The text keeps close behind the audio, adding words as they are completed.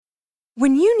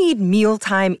When you need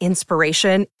mealtime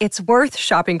inspiration, it's worth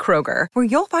shopping Kroger, where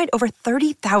you'll find over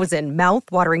 30,000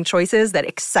 mouth-watering choices that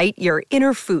excite your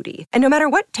inner foodie. And no matter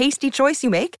what tasty choice you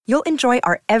make, you'll enjoy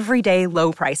our everyday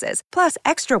low prices, plus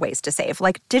extra ways to save,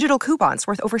 like digital coupons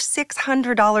worth over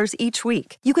 $600 each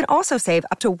week. You can also save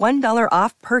up to $1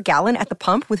 off per gallon at the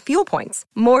pump with fuel points.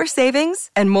 More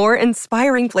savings and more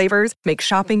inspiring flavors make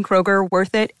shopping Kroger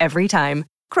worth it every time.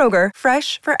 Kroger,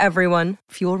 fresh for everyone.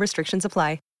 Fuel restrictions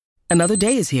apply. Another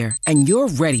day is here, and you're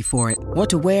ready for it. What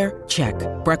to wear? Check.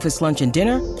 Breakfast, lunch, and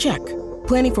dinner? Check.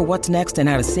 Planning for what's next and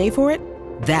how to save for it?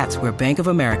 That's where Bank of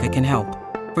America can help.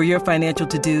 For your financial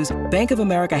to-dos, Bank of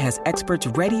America has experts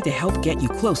ready to help get you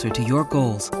closer to your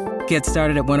goals. Get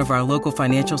started at one of our local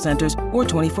financial centers or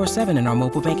 24/7 in our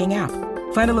mobile banking app.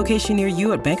 Find a location near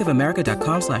you at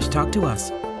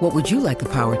bankofamerica.com/talktous. What would you like the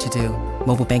power to do?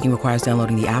 Mobile banking requires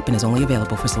downloading the app and is only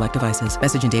available for select devices.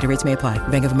 Message and data rates may apply.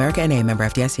 Bank of America N.A., member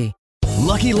FDIC.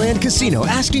 Lucky Land Casino,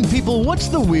 asking people, what's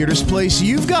the weirdest place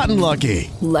you've gotten lucky?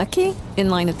 Lucky? In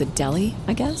line at the deli,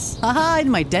 I guess? Aha, in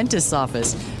my dentist's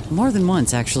office. More than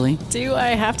once, actually. Do I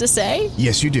have to say?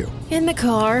 Yes, you do. In the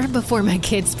car before my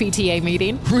kids' PTA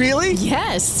meeting. Really?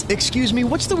 Yes. Excuse me,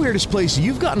 what's the weirdest place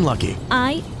you've gotten lucky?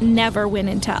 I never win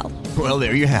and tell. Well,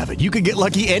 there you have it. You can get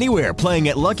lucky anywhere, playing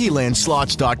at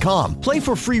LuckyLandSlots.com. Play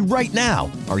for free right now.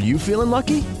 Are you feeling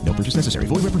lucky? No purchase necessary.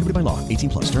 Void where prohibited by law.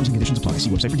 18+. Terms and conditions apply. See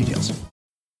website for details.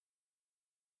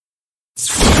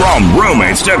 From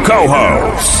roommates to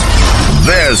co-hosts,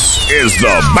 this is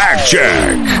the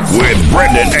Backcheck with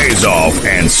Brendan Azoff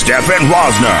and Stefan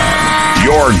Rosner,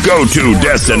 your go-to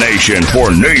destination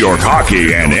for New York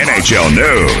hockey and NHL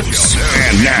news.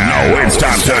 And now it's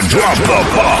time to drop the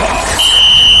puck.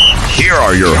 Here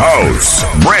are your hosts,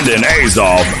 Brendan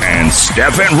Azoff and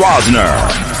Stefan Rosner.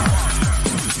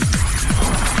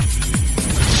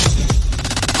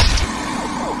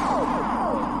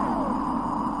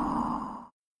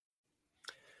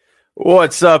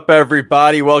 What's up,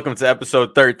 everybody? Welcome to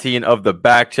episode 13 of the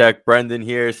Backcheck. Brendan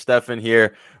here, Stefan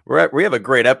here. We have a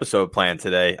great episode planned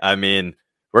today. I mean,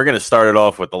 we're going to start it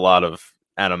off with a lot of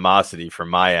animosity from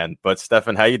my end. But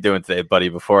Stefan, how you doing today, buddy?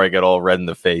 Before I get all red in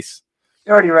the face.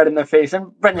 You're already red in the face.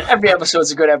 And Brendan, every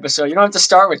episode's a good episode. You don't have to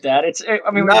start with that.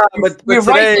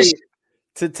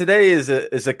 Today is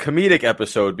a comedic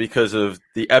episode because of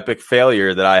the epic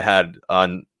failure that I had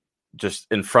on just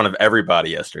in front of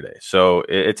everybody yesterday. So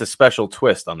it's a special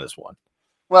twist on this one.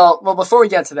 Well, before we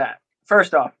get to that,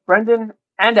 first off, Brendan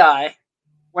and I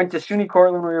went to SUNY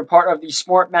Cortland. We were part of the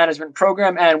sport management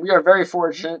program, and we are very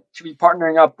fortunate to be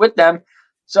partnering up with them.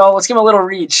 So let's give them a little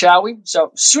read, shall we?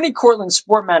 So SUNY Cortland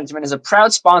Sport Management is a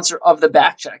proud sponsor of the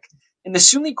Backcheck. In the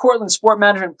SUNY Cortland Sport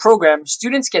Management program,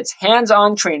 students get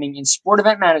hands-on training in sport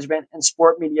event management and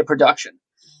sport media production.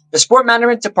 The Sport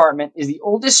Management Department is the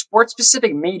oldest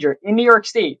sport-specific major in New York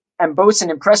State and boasts an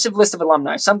impressive list of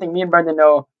alumni, something me and Brendan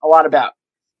know a lot about.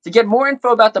 To get more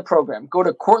info about the program, go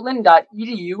to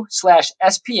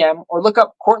cortland.edu/SPM or look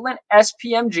up Cortland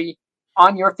SPMG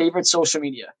on your favorite social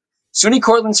media. SUNY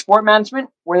Cortland Sport Management,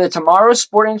 where the tomorrow's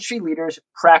sport industry leaders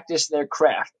practice their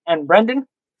craft. And Brendan,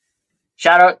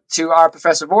 shout out to our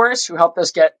Professor Boris, who helped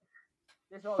us get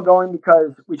this all going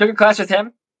because we took a class with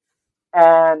him.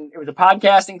 And it was a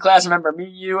podcasting class. I remember me,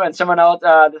 you, and someone else,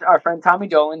 our friend Tommy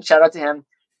Dolan. Shout out to him.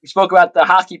 We spoke about the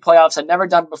hockey playoffs. I'd never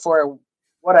done before.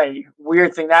 What a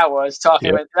weird thing that was.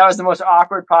 That was the most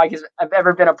awkward podcast I've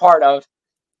ever been a part of.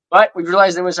 But we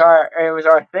realized it was our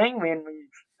thing.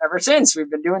 Ever since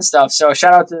we've been doing stuff. So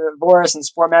shout out to Boris and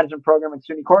Sport Management Program at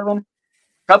SUNY Cortland,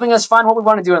 helping us find what we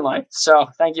want to do in life. So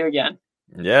thank you again.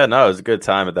 Yeah, no, it was a good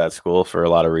time at that school for a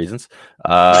lot of reasons.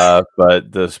 But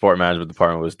the sport management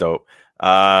department was dope.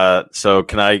 So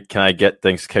can I get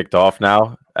things kicked off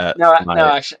now? No,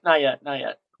 actually, not yet.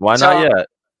 Why not yet?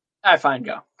 All right, fine,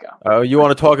 go. Oh, you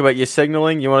want to talk about your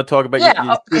signaling? You want to talk about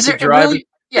your city driving?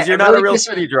 Because you're not a real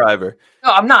city driver.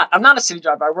 No, I'm not. I'm not a city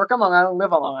driver. I work on Long Island,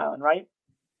 live on Long Island, right?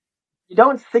 You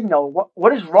don't signal.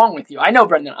 What is wrong with you? I know,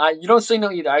 Brendan. You don't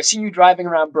signal either. I've seen you driving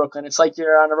around Brooklyn. It's like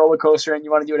you're on a roller coaster and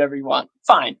you want to do whatever you want.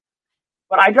 Fine.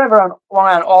 But I drive around Long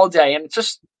Island all day, and it's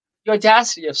just the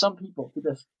audacity of some people to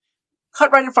just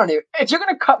cut right in front of you. If you're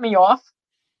going to cut me off,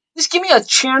 just give me a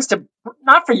chance to,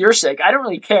 not for your sake. I don't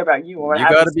really care about you. You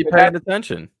got to be paying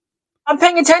attention. I'm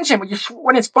paying attention.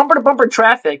 When it's bumper-to-bumper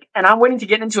traffic and I'm waiting to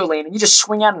get into a lane and you just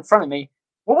swing out in front of me,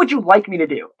 what would you like me to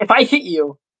do? If I hit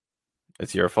you,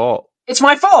 it's your fault. It's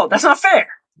my fault. That's not fair.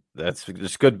 That's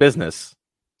just good business.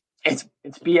 It's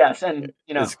BS, and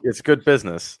you know it's good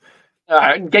business. All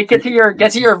right, get to your.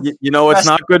 You know, it's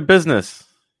not good business.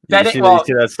 You see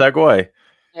that segue?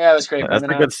 Yeah, it was great. That's a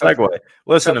good segue.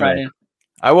 Listen to me.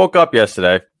 I woke up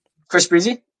yesterday. Chris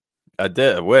Breezy? I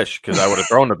did. I wish, because I would have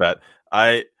thrown the bet.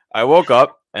 I woke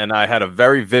up and I had a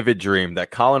very vivid dream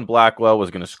that Colin Blackwell was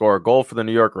going to score a goal for the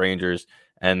New York Rangers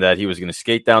and that he was going to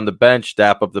skate down the bench,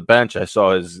 dap up the bench. I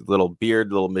saw his little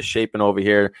beard, little misshapen over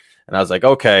here, and I was like,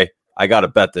 okay, I got to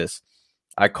bet this.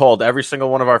 I called every single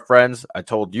one of our friends. I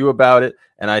told you about it,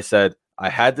 and I said, I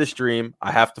had this dream.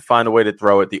 I have to find a way to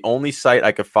throw it. The only site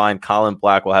I could find Colin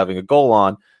Blackwell having a goal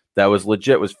on that was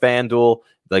legit was FanDuel,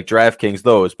 like DraftKings,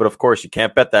 those. But, of course, you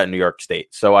can't bet that in New York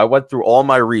State. So I went through all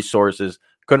my resources,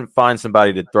 couldn't find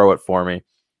somebody to throw it for me.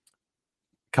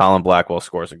 Colin Blackwell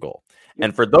scores a goal.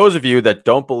 And for those of you that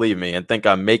don't believe me and think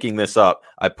I'm making this up,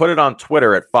 I put it on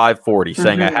Twitter at 5:40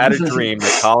 saying I had a dream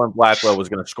that Colin Blackwell was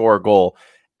going to score a goal,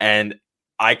 and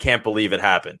I can't believe it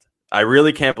happened. I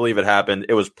really can't believe it happened.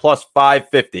 It was plus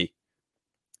 550.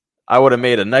 I would have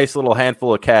made a nice little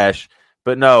handful of cash,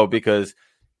 but no, because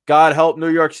God help New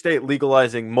York State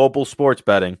legalizing mobile sports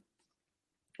betting.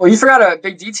 Well, you forgot a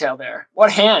big detail there.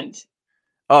 What hand?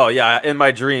 Oh, yeah. In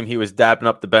my dream, he was dapping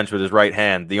up the bench with his right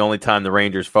hand. The only time the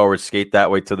Rangers forwards skate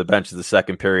that way to the bench is the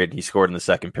second period. He scored in the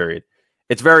second period.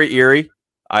 It's very eerie.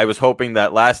 I was hoping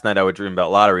that last night I would dream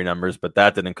about lottery numbers, but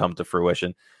that didn't come to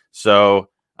fruition. So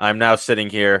I'm now sitting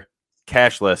here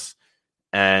cashless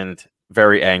and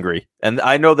very angry. And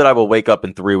I know that I will wake up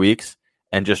in 3 weeks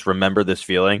and just remember this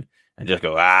feeling and just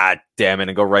go, damn it,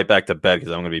 and go right back to bed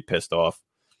because I'm going to be pissed off.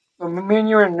 Well, when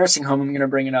you were in a nursing home, I'm going to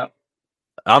bring it up.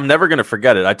 I'm never going to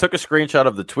forget it. I took a screenshot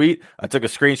of the tweet. I took a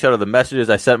screenshot of the messages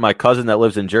I sent my cousin that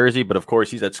lives in Jersey, but of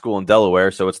course he's at school in Delaware,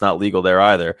 so it's not legal there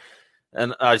either.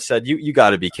 And I said, you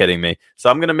got to be kidding me. So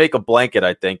I'm going to make a blanket,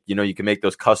 I think. You know, you can make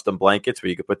those custom blankets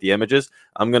where you can put the images.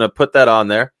 I'm going to put that on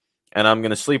there, and I'm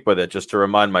going to sleep with it just to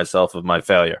remind myself of my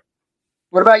failure.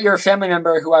 What about your family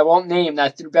member who I won't name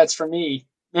that threw bets for me?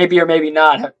 Maybe or maybe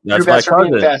not. That's my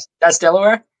cousin. That's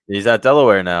Delaware? He's at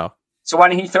Delaware now. So why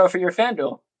didn't he throw for your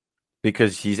FanDuel?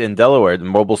 Because he's in Delaware. The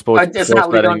mobile sports it's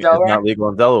not legal in Delaware? Is not legal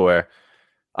in Delaware.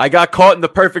 I got caught in the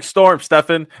perfect storm,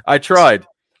 Stefan. I tried.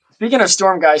 Speaking of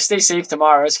storm, guys, stay safe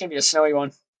tomorrow. It's going to be a snowy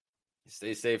one.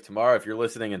 Stay safe tomorrow. If you're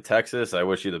listening in Texas, I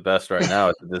wish you the best right now.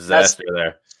 It's a disaster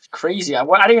there. Crazy. I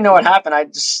didn't even know what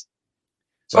happened.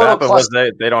 What happened was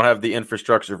they don't have the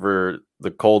infrastructure for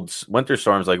the cold winter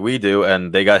storms like we do,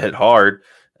 and they got hit hard,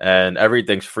 and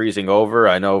everything's freezing over.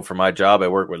 I know for my job, I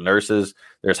work with nurses.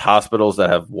 There's hospitals that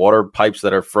have water pipes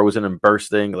that are frozen and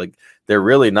bursting. Like, they're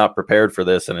really not prepared for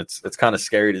this, and it's kind of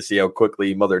scary to see how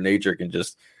quickly Mother Nature can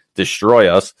just destroy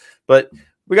us. But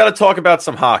we got to talk about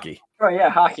some hockey. Oh yeah,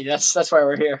 hockey. That's why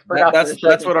we're here.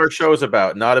 That's what our show's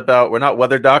about. We're not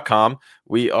weather.com.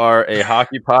 We are a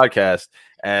hockey podcast,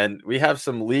 and we have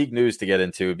some league news to get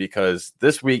into because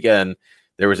this weekend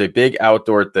there was a big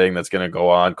outdoor thing that's going to go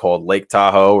on called Lake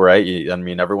Tahoe, right? I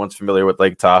mean, everyone's familiar with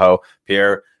Lake Tahoe.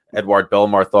 Pierre-Edouard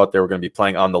Bellemare thought they were going to be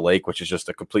playing on the lake, which is just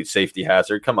a complete safety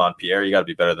hazard. Come on, Pierre, you got to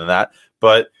be better than that.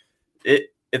 But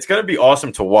it's going to be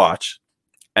awesome to watch.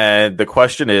 And the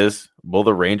question is, will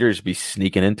the Rangers be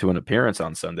sneaking into an appearance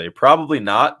on Sunday? Probably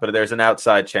not, but there's an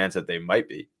outside chance that they might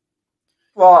be.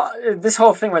 Well, this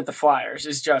whole thing with the Flyers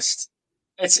is just,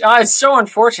 it's so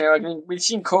unfortunate. I mean, we've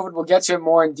seen COVID. We'll get to it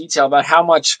more in detail about how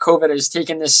much COVID has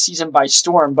taken this season by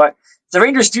storm. But if the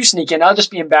Rangers do sneak in, that'll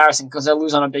just be embarrassing because they'll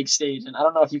lose on a big stage. And I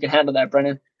don't know if you can handle that,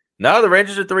 Brendan. No, the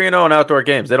Rangers are 3-0 in outdoor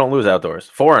games. They don't lose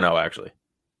outdoors. 4-0, actually.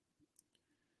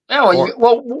 Yeah,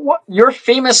 your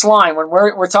famous line when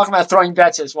we're talking about throwing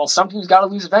bets is, well, something's got to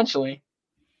lose eventually.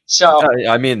 So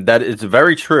I mean, that is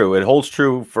very true. It holds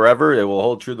true forever. It will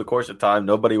hold true the course of time.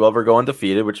 Nobody will ever go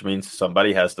undefeated, which means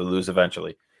somebody has to lose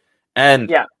eventually. And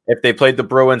if they played the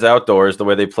Bruins outdoors the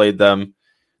way they played them,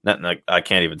 I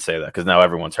can't even say that because now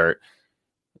everyone's hurt.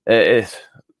 We're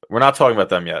not talking about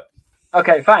them yet.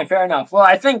 Okay, fine, fair enough. Well,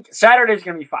 I think Saturday's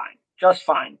going to be fine, just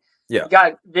fine. Yeah, you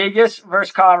got Vegas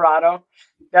versus Colorado.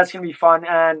 That's going to be fun.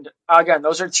 And again,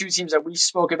 those are two teams that we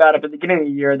spoke about at the beginning of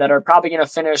the year that are probably going to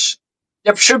finish.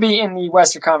 It should be in the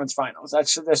Western Conference Finals.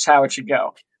 That's how it should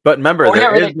go. But remember,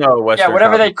 there is no Western. Yeah,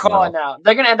 whatever Conference they call it now,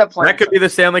 they're going to end up playing. That could be the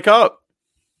Stanley Cup.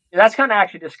 Yeah, that's kind of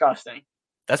actually disgusting.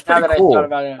 That's pretty cool.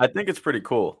 I think it's pretty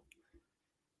cool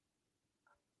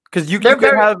because you could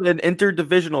have an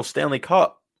interdivisional Stanley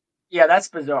Cup. Yeah, that's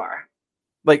bizarre.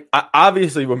 Like,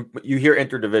 obviously, when you hear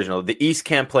interdivisional, the East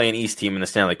can't play an East team in the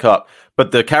Stanley Cup,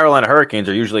 but the Carolina Hurricanes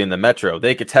are usually in the Metro.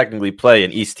 They could technically play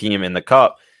an East team in the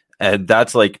Cup, and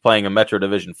that's like playing a Metro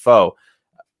Division foe.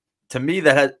 To me,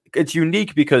 it's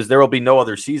unique because there will be no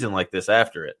other season like this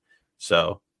after it.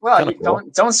 So, well,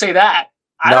 don't say that.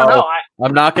 I don't know.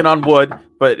 I'm knocking on wood,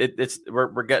 but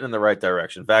we're getting in the right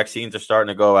direction. Vaccines are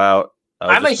starting to go out.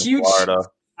 I'm a huge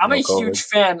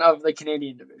fan of the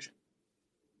Canadian division.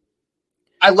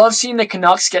 I love seeing the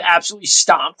Canucks get absolutely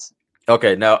stomped.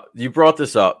 Okay, now you brought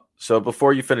this up. So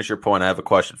before you finish your point, I have a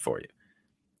question for you.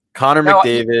 Connor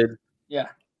McDavid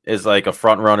is like a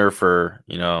front runner for,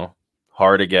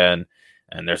 Hart again.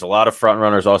 And there's a lot of front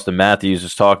runners. Austin Matthews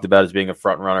is talked about as being a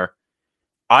front runner.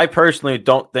 I personally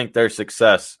don't think their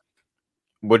success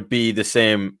would be the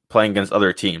same playing against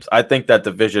other teams. I think that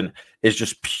division is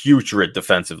just putrid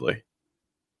defensively.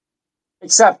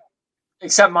 Except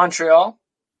Montreal.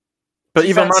 But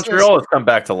even Montreal has come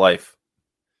back to life.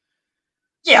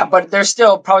 Yeah, but they're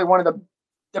still probably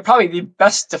they're probably the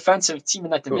best defensive team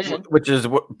in that division. Which is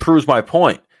what proves my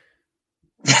point.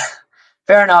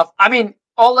 Fair enough. I mean,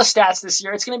 all the stats this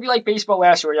year, it's going to be like baseball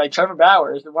last year, where like Trevor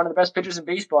Bauer is one of the best pitchers in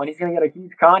baseball, and he's going to get a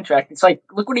huge contract. It's like,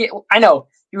 look what I know.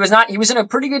 He was in a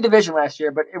pretty good division last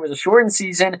year, but it was a shortened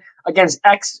season against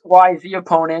X, Y, Z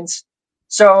opponents.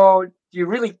 So do you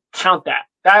really count that?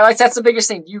 That's the biggest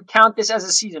thing. Do you count this as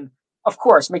a season? Of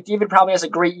course, McDavid probably has a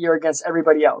great year against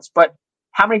everybody else, but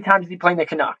how many times is he playing the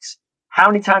Canucks? How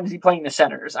many times is he playing the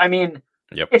Senators? I mean,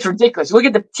 It's ridiculous. Look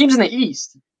at the teams in the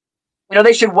East.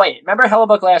 They should wait. Remember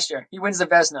Hellebuck last year? He wins the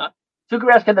Vezina. Tuukka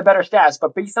Rask had the better stats,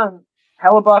 but based on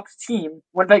Hellebuck's team,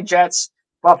 Winnipeg Jets,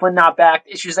 Buffalo not back,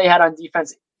 issues they had on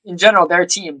defense, in general, their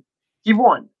team, he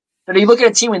won. So you look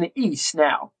at a team in the East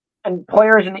now, and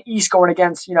players in the East going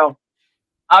against,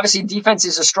 obviously defense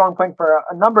is a strong point for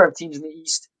a number of teams in the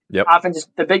East. Yep. Offense is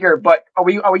the bigger, but are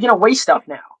we going to waste stuff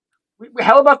now?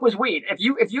 Hellebuck was weighed.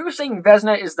 If you were saying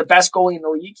Vezina is the best goalie in the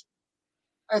league,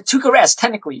 Tuukka Rask,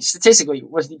 technically, statistically,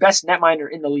 was the best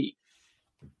netminder in the league.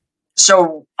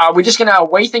 So are we just going to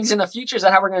weigh things in the future? Is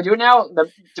that how we're going to do it now?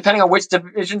 Depending on which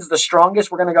division's the strongest,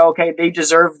 we're going to go, okay, they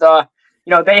deserve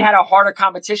they had a harder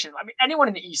competition. I mean, anyone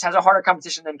in the East has a harder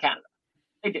competition than Canada.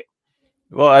 They do.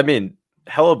 Well, I mean,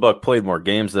 Hellebuck played more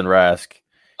games than Rask.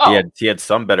 Oh. He had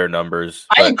some better numbers.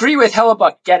 I agree with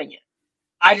Hellebuck getting it.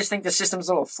 I just think the system's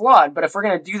a little flawed. But if we're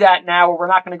going to do that now, we're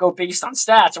not going to go based on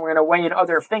stats, and we're going to weigh in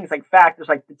other things like factors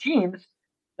like the teams,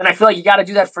 then I feel like you got to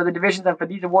do that for the divisions and for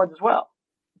these awards as well.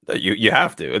 You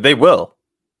have to. They will.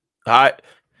 I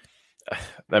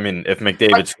mean, if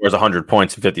McDavid scores 100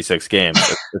 points in 56 games,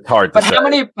 it's hard to say.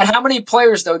 How many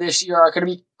players though this year are going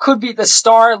to be? Could be the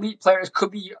star elite players.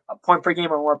 Could be a point per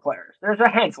game or more players. There's a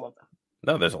handful of them.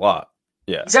 No, there's a lot.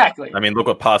 Yeah, exactly. I mean, look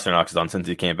what Pasternak's done since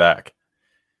he came back.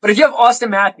 But if you have Austin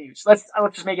Matthews, let's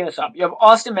just make this up. You have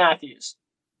Austin Matthews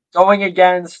going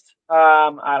against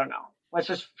I don't know. Let's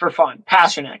just for fun,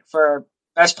 Pasternak for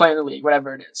best player in the league,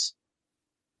 whatever it is.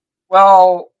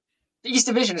 Well, the East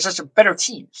Division is just a better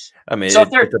teams. I mean, so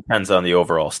it depends on the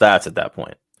overall stats at that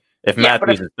point. If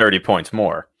Matthews is 30 points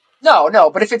more. No,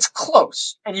 but if it's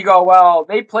close and you go, well,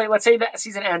 they play, let's say that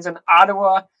season ends in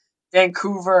Ottawa,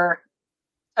 Vancouver,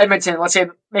 Edmonton, let's say,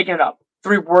 making it up,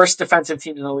 3 worst defensive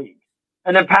teams in the league.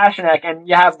 And then Pasternak, and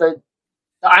you have the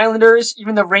Islanders,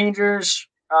 even the Rangers,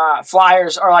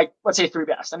 Flyers are like, let's say 3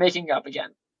 best. I'm making it up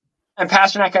again. And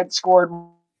Pasternak had scored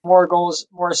more goals,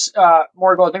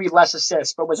 maybe less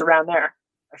assists, but was around there.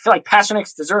 I feel like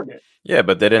Pasternak's deserved it. Yeah,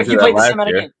 but they didn't do that last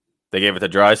year. They gave it to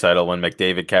Draisaitl when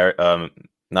McKinnon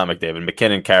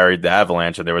carried the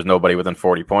Avalanche, and there was nobody within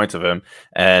 40 points of him,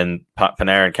 and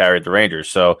Panarin carried the Rangers.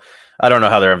 So I don't know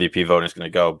how their MVP voting is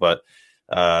going to go, but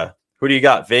who do you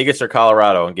got, Vegas or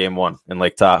Colorado in Game 1 in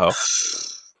Lake Tahoe?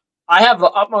 I have the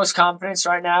utmost confidence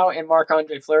right now in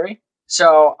Marc-Andre Fleury,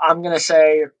 so I'm going to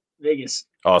say Vegas.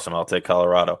 Awesome. I'll take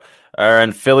Colorado.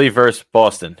 And Philly versus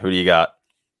Boston. Who do you got?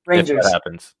 Rangers. If that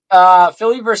happens.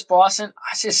 Philly versus Boston.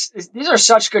 These are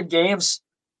such good games.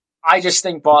 I just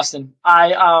think Boston.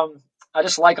 I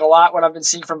just like a lot what I've been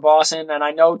seeing from Boston, and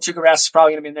I know Tuukka Rask is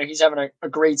probably going to be in there. He's having a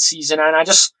great season, and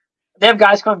they have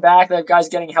guys coming back. They have guys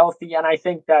getting healthy, and I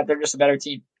think that they're just a better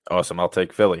team. Awesome. I'll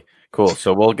take Philly. Cool.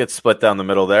 So we'll get split down the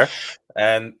middle there.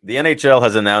 And the NHL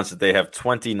has announced that they have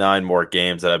 29 more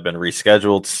games that have been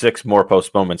rescheduled. 6 more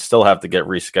postponements still have to get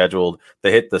rescheduled.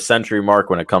 They hit the century mark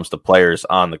when it comes to players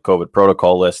on the COVID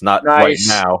protocol list. Not right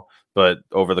now, but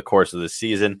over the course of the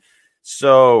season.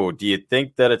 So do you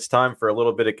think that it's time for a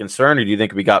little bit of concern, or do you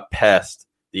think we got past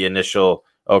the initial,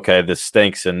 okay, this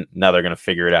stinks, and now they're going to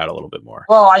figure it out a little bit more?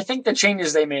 Well, I think the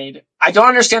changes they made, I don't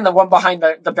understand the one behind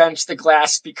the bench, the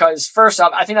glass, because first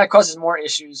off, I think that causes more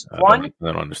issues. I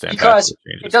don't understand because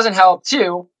it doesn't help.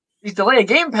 2, these delay of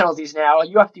game penalties now,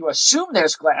 you have to assume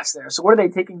there's glass there. So what are they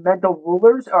taking mental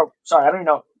rulers? Or sorry, I don't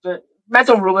know. The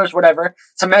mental rulers, whatever,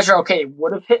 to measure, okay,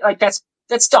 would have hit, like that's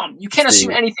dumb. You can't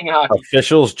assume anything in hockey.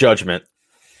 Officials' judgment.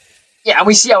 Yeah, and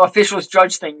we see how officials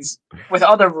judge things with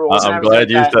other rules. I'm glad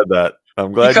you said that.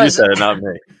 I'm glad you said it, not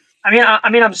me. I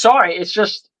mean, I'm sorry. It's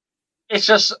It's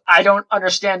just, I don't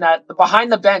understand that. The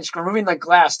behind the bench, removing the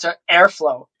glass to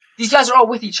airflow. These guys are all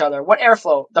with each other. What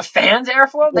airflow? The fans'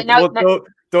 airflow?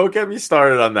 Don't get me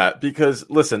started on that because,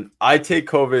 listen, I take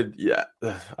COVID. Yeah,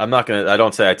 I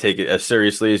don't say I take it as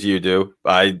seriously as you do.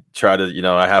 I try to,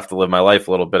 I have to live my life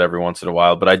a little bit every once in a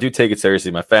while, but I do take it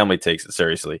seriously. My family takes it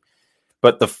seriously.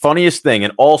 But the funniest thing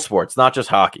in all sports, not just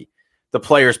hockey, the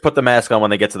players put the mask on when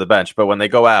they get to the bench, but when they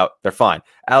go out, they're fine.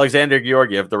 Alexander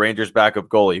Georgiev, the Rangers' backup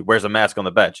goalie, wears a mask on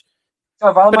the bench.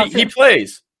 But he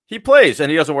plays. He plays, and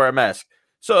he doesn't wear a mask.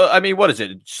 So, I mean, what is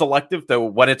it? Selective to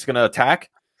when it's going to attack?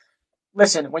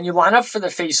 Listen, when you line up for the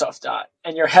faceoff dot,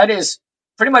 and your head is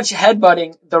pretty much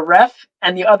headbutting the ref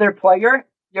and the other player,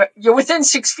 you're within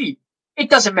 6 feet. It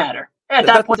doesn't matter. At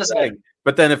that point, it doesn't matter.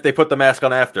 But then if they put the mask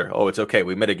on after, it's okay.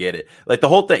 We mitigate it. Like the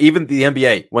whole thing, even the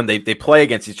NBA, when they play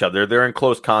against each other, they're in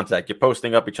close contact. You're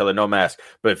posting up each other, no mask.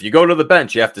 But if you go to the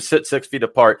bench, you have to sit 6 feet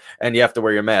apart and you have to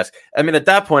wear your mask. I mean, at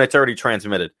that point, it's already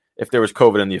transmitted if there was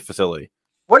COVID in the facility.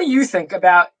 What do you think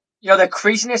about, the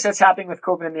craziness that's happening with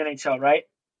COVID in the NHL, right?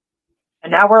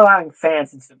 And now we're allowing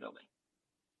fans into the building.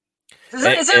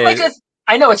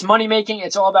 I know it's money making.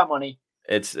 It's all about money.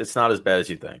 It's not as bad as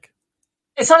you think.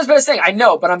 It's not as bad as thing. I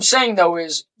know, but I'm saying though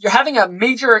is you're having a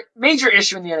major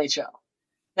issue in the NHL.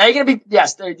 Now you're gonna be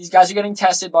these guys are getting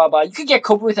tested, blah blah. You could get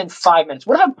COVID within 5 minutes.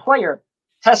 What if a player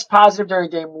tests positive during a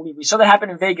game and leave? We saw that happen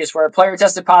in Vegas where a player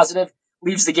tested positive,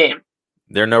 leaves the game.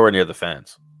 They're nowhere near the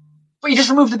fans. But you just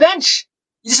remove the bench.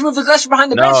 You just remove the glass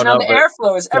behind the bench, and now the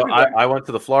airflow is everywhere. I went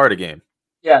to the Florida game.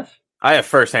 Yes. I have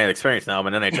firsthand experience now. I'm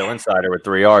an NHL insider with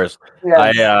 3 Rs.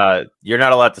 Yes. You're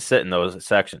not allowed to sit in those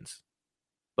sections.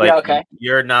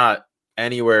 You're not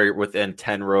anywhere within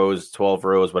 10 rows, 12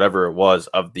 rows, whatever it was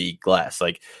of the glass.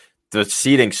 Like the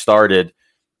seating started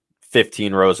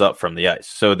 15 rows up from the ice.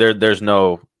 So there's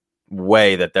no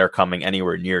way that they're coming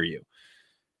anywhere near you.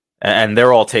 And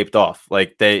they're all taped off.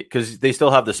 Because they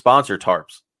still have the sponsor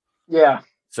tarps. Yeah.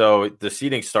 So the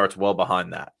seating starts well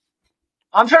behind that.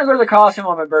 I'm trying to go to the Coliseum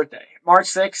on my birthday. March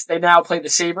 6th, they now play the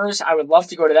Sabres. I would love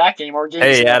to go to that game.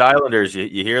 Hey, at Islanders,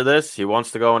 you hear this? He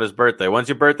wants to go on his birthday. When's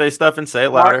your birthday, Stefan? Say it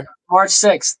louder. March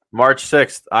 6th. March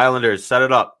 6th. Islanders, set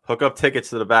it up. Hook up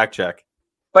tickets to the Backcheck.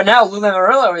 But now Lou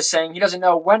Lamoriello is saying he doesn't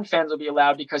know when fans will be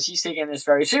allowed because he's taking this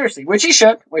very seriously, which he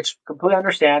should, which completely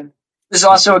understand. This is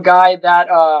also a guy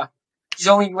that he's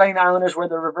only letting the Islanders wear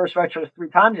the reverse retros 3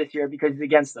 times this year because he's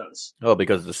against those. Oh,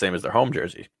 because it's the same as their home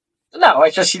jersey. No,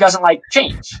 it's just he doesn't like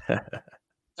change.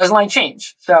 Doesn't like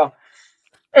change. So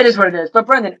it is what it is. But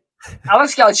Brendan,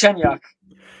 Alex Galchenyuk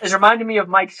is reminding me of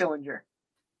Mike Sillinger.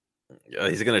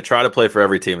 He's going to try to play for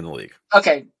every team in the league.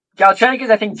 Okay. Galchenyuk is,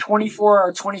 I think, 24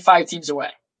 or 25 teams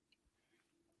away.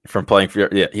 From playing for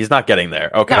he's not getting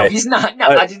there. Okay. No, he's not. No,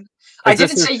 I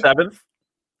didn't say 7th.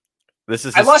 This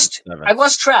is I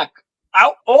lost track.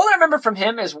 All I remember from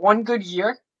him is one good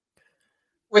year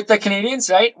with the Canadians,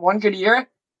 right? One good year.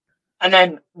 And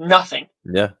then nothing.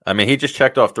 Yeah. I mean, he just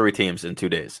checked off 3 teams in 2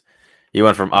 days. He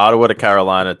went from Ottawa to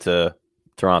Carolina to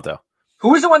Toronto. Who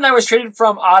was the one that was traded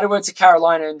from Ottawa to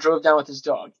Carolina and drove down with his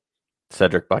dog?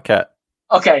 Cedric Paquette.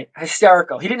 Okay,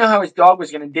 hysterical. He didn't know how his dog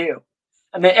was going to do.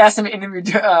 And they asked him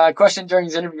an question during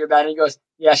his interview about it, and he goes,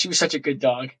 yeah, she was such a good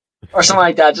dog. Or something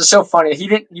like that. Just so funny.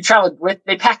 He traveled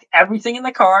they packed everything in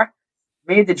the car,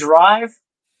 made the drive.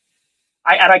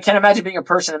 I can't imagine being a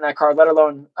person in that car, let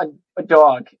alone a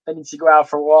dog that needs to go out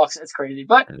for walks. It's crazy.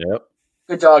 But yep.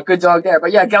 Good dog there.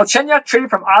 But yeah, Galchenyuk traded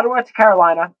from Ottawa to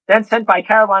Carolina, then sent by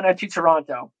Carolina to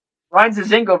Toronto. Ryan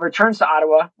Dzingel returns to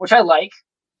Ottawa, which I like.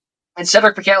 And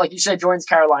Cedric Paquette, like you said, joins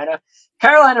Carolina.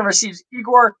 Carolina receives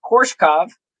Igor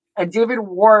Korshkov and David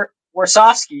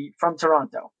Warsofsky from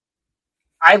Toronto.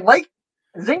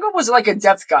 Dzingel was like a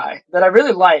depth guy that I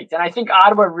really liked. And I think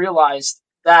Ottawa realized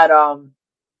that,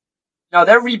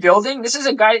 they're rebuilding. This is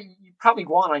a guy you probably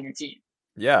want on your team.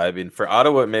 Yeah, I mean, for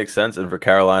Ottawa, it makes sense, and for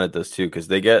Carolina, it does too, because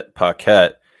they get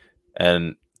Paquette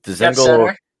and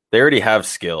Dzingel. They already have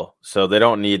skill, so they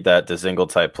don't need that Dzingel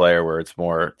type player where it's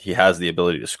more he has the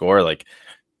ability to score. Like,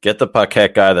 get the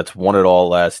Paquette guy that's won it all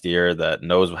last year, that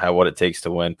knows what it takes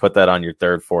to win. Put that on your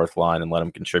 3rd, 4th line and let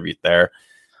him contribute there.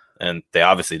 And they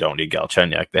obviously don't need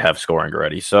Galchenyuk. They have scoring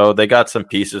already, so they got some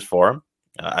pieces for him.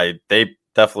 They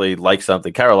definitely like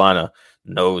something. Carolina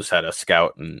knows how to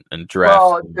scout and draft.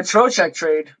 Well, the Trocheck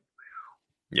trade.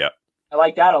 Yeah. I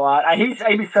like that a lot. He's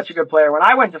such a good player. When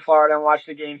I went to Florida and watched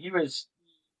the game,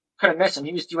 couldn't miss him.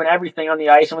 He was doing everything on the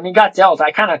ice. And when he got dealt,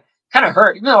 I kind of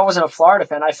hurt. Even though I wasn't a Florida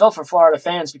fan, I felt for Florida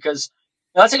fans because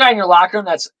that's a guy in your locker room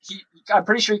I'm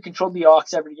pretty sure he controlled the aux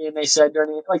every game, they said.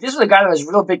 This was a guy that was a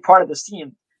real big part of this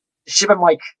team. Ship him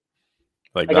like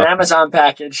an Amazon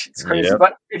package. It's crazy. Yeah.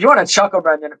 But if you want to chuckle,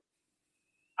 Brendan,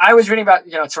 I was reading about,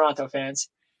 Toronto fans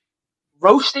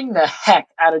roasting the heck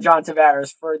out of John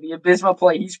Tavares for the abysmal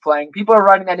play he's playing. People are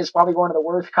writing that it's probably one of the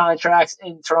worst contracts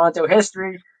in Toronto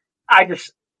history. I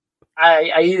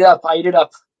eat it up. I eat it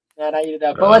up. Man, I eat it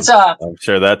up. But let's I'm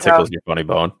sure that tickles your funny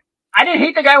bone. I didn't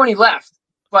hate the guy when he left,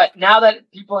 but now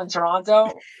that people in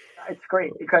Toronto, it's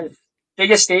great because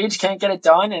biggest stage can't get it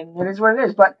done, and it is what it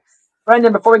is. But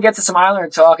Brendan, before we get to some Islander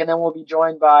talk, and then we'll be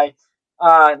joined by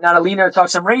Natalina to talk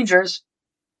some Rangers.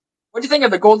 What do you think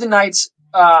of the Golden Knights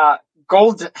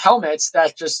gold helmets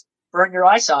that just burn your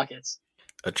eye sockets?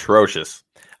 Atrocious.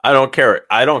 I don't care.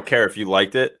 I don't care if you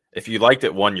liked it. If you liked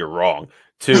it, one, you're wrong.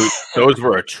 Two, those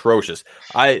were atrocious.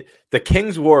 The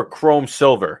Kings wore chrome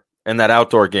silver in that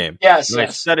outdoor game. Yes. I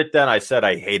said it then. I said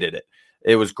I hated it.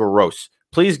 It was gross.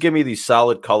 Please give me these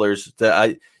solid colors.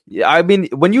 I mean,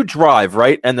 when you drive,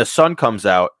 right, and the sun comes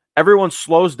out, everyone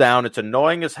slows down. It's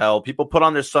annoying as hell. People put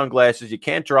on their sunglasses. You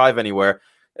can't drive anywhere.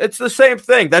 It's the same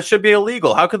thing. That should be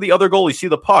illegal. How could the other goalie see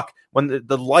the puck when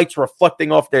the light's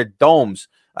reflecting off their domes?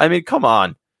 I mean, come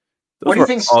on. Those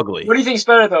were ugly. What do you think's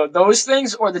better, though? Those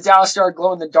things or the Dallas Star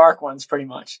glow-in-the-dark ones, pretty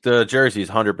much? The jerseys,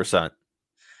 100%.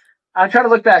 I'm trying to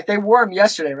look back. They wore them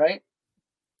yesterday, right?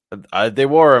 They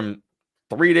wore them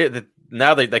 3 days.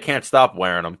 Now they can't stop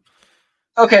wearing them.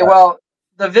 Okay, well,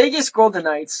 the Vegas Golden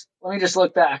Knights, let me just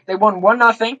look back. They won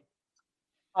 1-0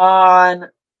 on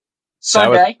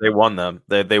Sunday. They won them.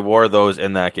 They wore those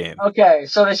in that game. Okay,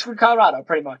 so they screwed Colorado,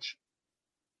 pretty much.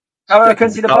 Colorado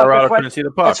couldn't see the puck. Colorado couldn't see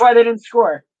the puck. That's why they didn't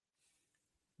score.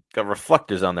 Got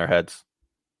reflectors on their heads.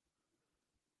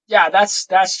 Yeah, that's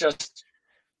absurd.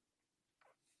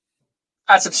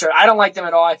 I don't like them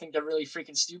at all. I think they're really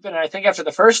freaking stupid. And I think after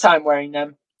the first time wearing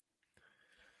them,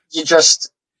 you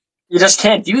just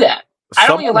can't do that. I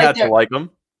don't even had to like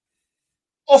them.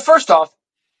 Well, first off,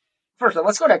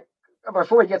 let's go to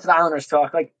before we get to the Islanders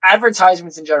talk. Like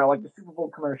advertisements in general, like the Super Bowl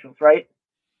commercials, right?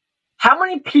 How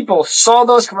many people saw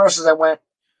those commercials and went,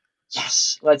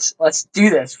 "Yes, let's do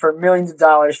this for millions of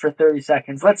dollars for 30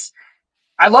 seconds.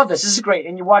 I love this. This is great."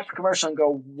 And you watch the commercial and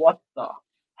go, "What the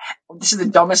heck? This is the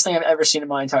dumbest thing I've ever seen in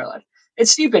my entire life."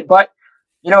 It's stupid, but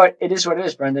you know what? It is what it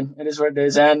is, Brendan. It is what it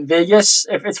is. And Vegas,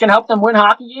 if it's going to help them win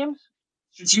hockey games,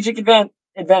 strategic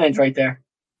advantage right there.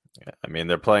 Yeah, I mean,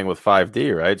 they're playing with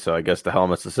 5D, right? So I guess the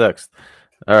helmet's the 6th.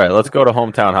 All right, let's go to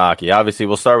hometown hockey. Obviously,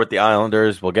 we'll start with the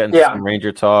Islanders. We'll get into some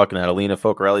Ranger talk. Natalina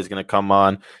Focarelli is going to come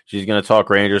on. She's going to talk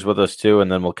Rangers with us, too,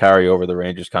 and then we'll carry over the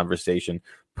Rangers conversation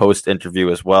post-interview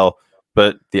as well.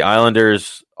 But the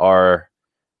Islanders are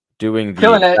doing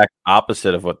the exact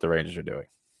opposite of what the Rangers are doing.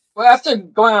 Well, after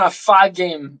going on a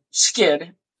 5-game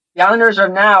skid, the Islanders are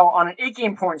now on an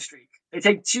 8-game point streak. They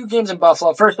take 2 games in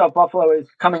Buffalo. First off, Buffalo is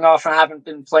coming off and haven't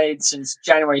been played since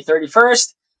January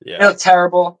 31st. Yeah. They look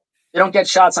terrible. They don't get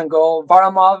shots on goal.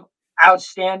 Varlamov,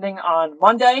 outstanding on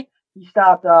Monday. He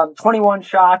stopped 21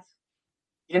 shots.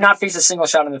 He did not face a single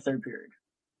shot in the third period.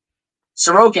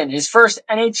 Sorokin, his first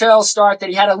NHL start that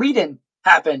he had a lead in,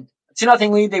 happened. A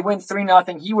 2-0 lead. They win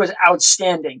 3-0. He was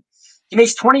outstanding. He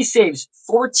makes 20 saves.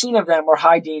 14 of them were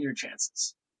high danger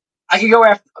chances. I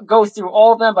could go through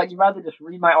all of them, but you'd rather just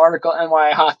read my article,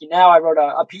 NY Hockey Now. I wrote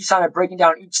a piece on it breaking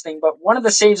down each thing, but one of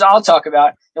the saves I'll talk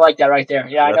about, you like that right there.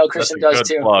 Yeah, I know Christian does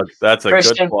too. Plug. That's a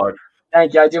good plug.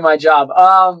 Thank you. I do my job.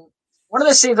 One of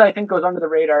the saves I think goes under the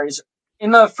radar is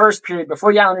in the first period,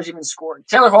 before the Islanders even scored,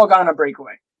 Taylor Hall got on a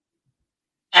breakaway.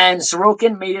 And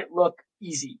Sorokin made it look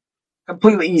easy.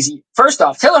 Completely easy. First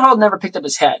off, Taylor Hall never picked up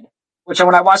his head. Which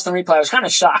when I watched the replay, I was kind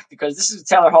of shocked because this is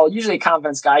Taylor Hall, usually a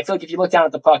confidence guy. I feel like if you look down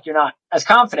at the puck, you're not as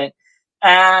confident.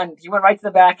 And he went right to the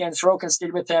back end. Sorokin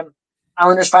stayed with him.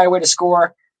 Islanders find a way to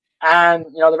score. And,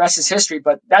 the rest is history.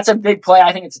 But that's a big play.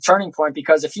 I think it's a turning point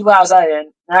because if he allows that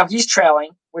in, now he's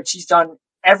trailing, which he's done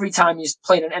every time he's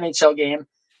played an NHL game.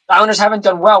 The Islanders haven't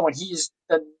done well when he's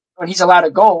allowed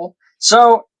a goal.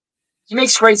 So he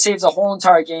makes great saves the whole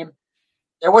entire game.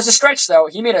 There was a stretch, though.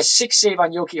 He made a 6 save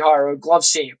on Yoki Haru, a glove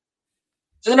save.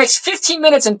 For the next 15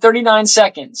 minutes and 39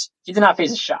 seconds, he did not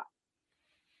face a shot.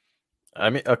 I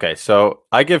mean, okay, so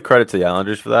I give credit to the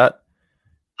Islanders for that.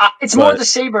 It's more the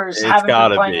Sabres haven't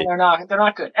been playing, and they're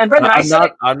not good. And Brendan,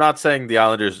 I'm not saying the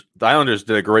Islanders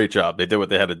did a great job. They did what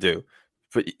they had to do.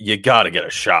 But you got to get a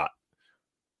shot.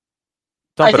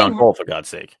 Dump it on goal, for God's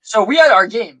sake. So we had our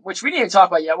game, which we didn't even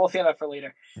talk about yet. We'll save that for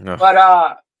later. No.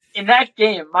 But in that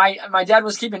game, my dad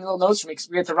was keeping little notes for me because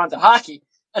we had to run to hockey.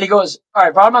 And he goes, all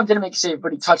right, Varlamov didn't make a save,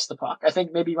 but he touched the puck. I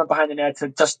think maybe he went behind the net to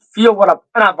just feel not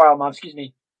Varlamov, excuse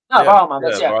me. Varlamov.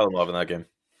 Varlamov in that game.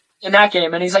 In that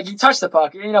game. And he's like, he touched the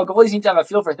puck. Goalies need to have a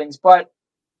feel for things. But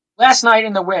last night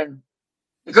in the win,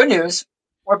 the good news,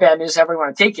 or bad news, however you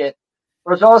want to take it,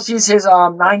 Rosal sees his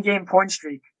 9-game point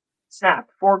streak snap.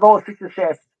 4 goals, 6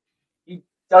 assists. He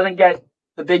doesn't get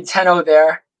the big 10-0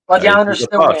 there, but the Islanders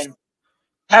still win.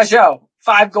 Pajot,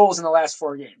 5 goals in the last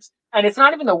 4 games. And it's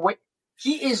not even the way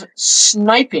he is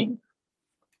sniping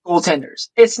goaltenders.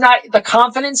 It's not, the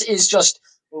confidence is just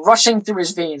rushing through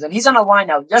his veins. And he's on a line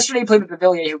now. Yesterday he played with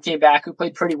Villiers, who came back, who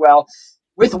played pretty well.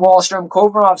 With Wallstrom,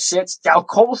 Kovarov sits. Dal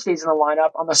Cole stays in the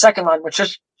lineup on the second line, which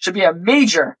should be a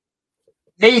major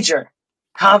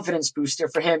confidence booster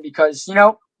for him because,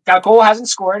 Dal Cole hasn't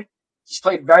scored. He's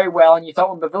played very well. And you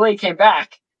thought when Villiers came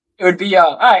back, it would be,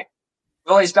 all right,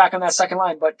 Villiers back on that second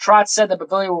line. But Trotz said that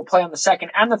Villiers will play on the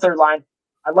second and the third line.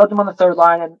 I loved him on the third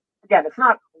line. And again, it's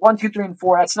not 1, 2, 3, and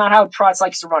 4. That's not how Trotz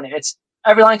likes to run it. It's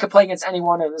every line can play against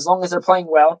anyone as long as they're playing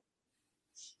well.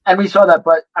 And we saw that.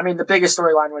 But, the biggest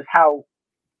storyline was how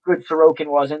good Sorokin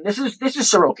was. And this is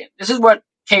Sorokin. This is what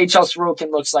KHL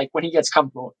Sorokin looks like when he gets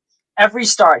comfortable. Every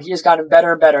start, he has gotten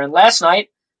better and better. And last night,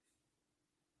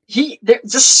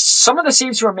 just some of the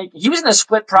saves he was making, he was in a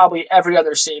split probably every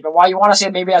other save. And while you want to say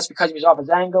maybe that's because he was off his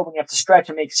angle when you have to stretch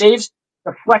and make saves,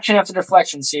 deflection after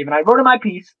deflection save. And I wrote in my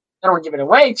piece, I don't want to give it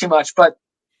away too much, but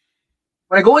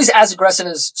when a goalie is as aggressive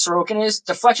as Sorokin is,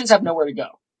 deflections have nowhere to go.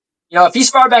 If he's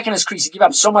far back in his crease, you give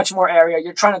up so much more area.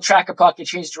 You're trying to track a puck, you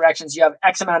change directions, you have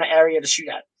X amount of area to shoot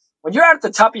at. When you're out at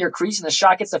the top of your crease and the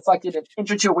shot gets deflected an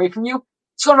inch or two away from you,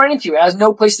 it's going right into you. It has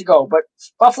no place to go. But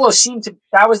Buffalo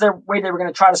that was their way they were going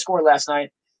to try to score last night.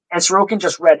 And Sorokin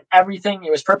just read everything.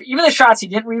 It was perfect. Even the shots he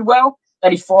didn't read well,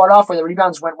 that he fought off, where the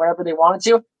rebounds went wherever they wanted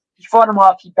to, he fought them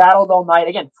off. He battled all night.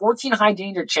 Again, 14 high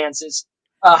danger saves,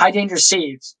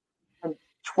 and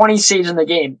 20 saves in the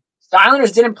game. The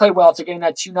Islanders didn't play well to getting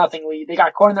that 2-0 lead. They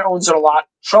got caught in their own zone a lot,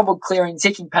 trouble clearing,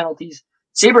 taking penalties.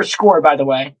 Sabres scored, by the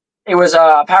way. It was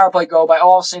a power play goal by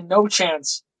Olsen, no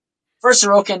chance for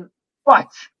Sorokin, but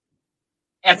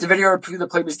after video review, the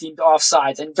play was deemed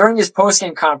offsides. And during his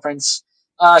postgame conference,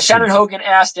 Shannon Hogan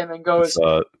asked him and goes,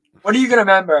 "What are you going to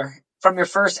remember from your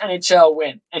first NHL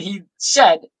win?" And he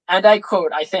said, and I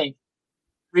quote, I think,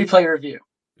 replay review.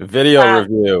 Video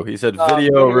review. He said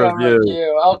video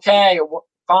review. Okay.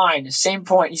 Fine, same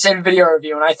point. He said video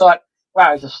review, and I thought,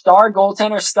 wow, he's a star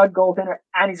goaltender, stud goaltender,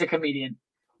 and he's a comedian.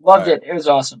 Loved it. It was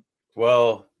awesome.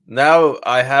 Well, now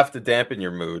I have to dampen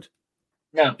your mood.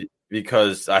 No.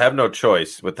 Because I have no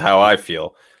choice with how I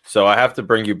feel. So I have to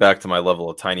bring you back to my level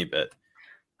a tiny bit.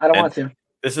 I don't want to.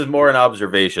 This is more an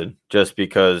observation, just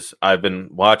because I've been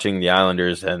watching the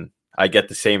Islanders, and I get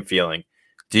the same feeling.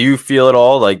 Do you feel at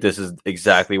all like this is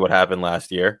exactly what happened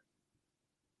last year?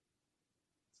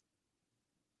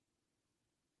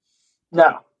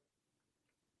 No,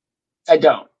 I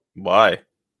don't. Why?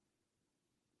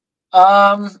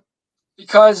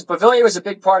 Because Beauvillier was a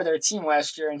big part of their team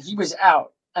last year, and he was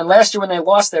out. And last year when they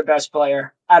lost their best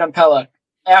player, Adam Pelech,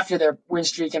 after their win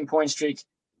streak and point streak,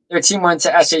 their team went to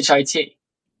SHIT.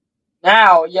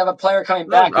 Now you have a player coming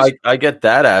back. I get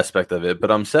that aspect of it, but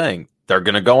I'm saying they're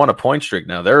going to go on a point streak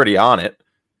now. They're already on it.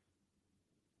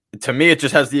 To me, it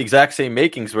just has the exact same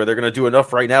makings where they're going to do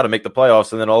enough right now to make the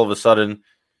playoffs, and then all of a sudden...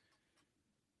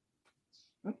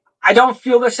 I don't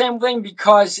feel the same thing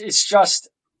because it's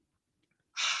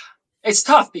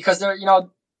tough because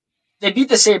they beat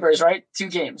the Sabres, right? 2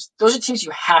 games. Those are teams you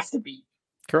have to beat.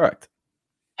 Correct.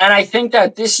 And I think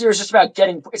that this year is just about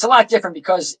it's a lot different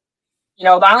because, the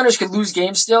Islanders could lose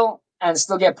games still and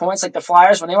still get points like the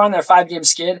Flyers. When they were on their 5-game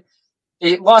skid,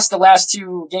 they lost the last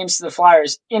 2 games to the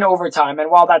Flyers in overtime. And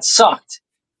while that sucked,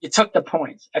 you took the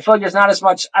points. I feel like there's not as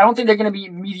much, I don't think they're going to be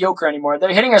mediocre anymore.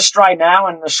 They're hitting a stride now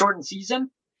in a shortened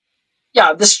season.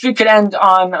 Yeah, this streak could end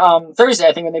on Thursday,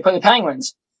 I think, when they play the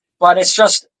Penguins. But it's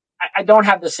just, I don't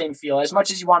have the same feel. As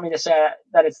much as you want me to say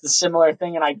that it's the similar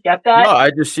thing, and I get that. No,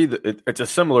 I just see that it's a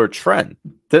similar trend.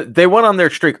 They went on their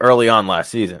streak early on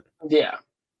last season. Yeah.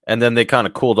 And then they kind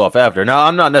of cooled off after. Now,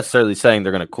 I'm not necessarily saying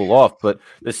they're going to cool off, but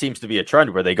this seems to be a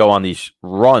trend where they go on these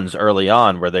runs early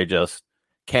on where they just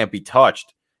can't be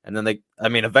touched. And then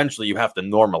eventually you have to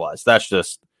normalize. That's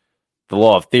just the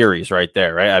law of theories right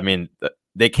there, right? I mean,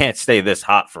 they can't stay this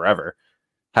hot forever.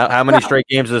 How many straight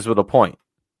games is this with a point?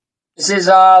 This is,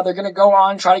 they're going to go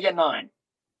on, try to get 9.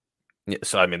 Yeah,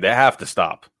 so, they have to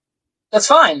stop. That's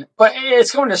fine, but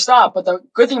it's going to stop. But the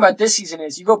good thing about this season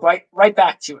is you go right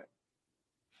back to it.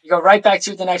 You go right back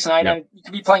to it the next night, and you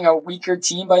could be playing a weaker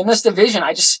team. But in this division,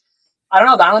 I don't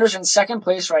know. The Islanders are in second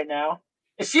place right now.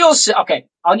 It feels, okay,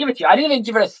 I'll give it to you. I didn't even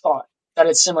give it a thought that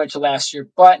it's similar to last year.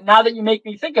 But now that you make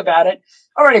me think about it,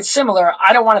 all right, it's similar.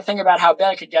 I don't want to think about how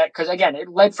bad it could get because, again, it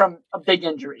led from a big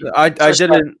injury. I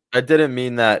didn't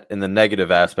mean that in the negative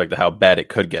aspect of how bad it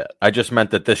could get. I just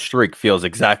meant that this streak feels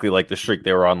exactly like the streak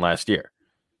they were on last year.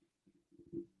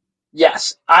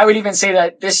 Yes, I would even say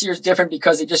that this year's different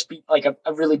because they just beat like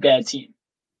a really bad team.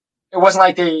 It wasn't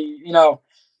like they,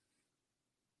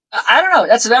 I don't know.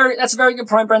 That's a very good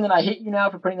point, Brendan. I hate you now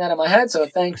for putting that in my head, so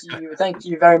thank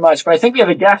you very much. But I think we have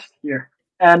a guest here,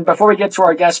 and before we get to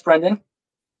our guest, Brendan,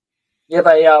 we have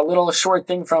a little short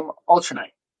thing from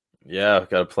Ultranite. Yeah, I've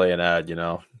got to play an ad.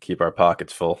 Keep our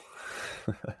pockets full.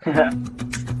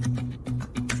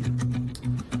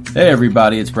 Hey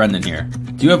everybody, it's Brendan here.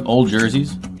 Do you have old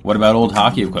jerseys? What about old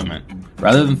hockey equipment?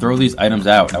 Rather than throw these items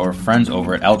out, our friends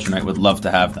over at Ultranite would love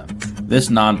to have them. This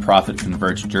non-profit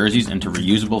converts jerseys into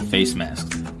reusable face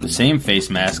masks, the same face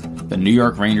mask the New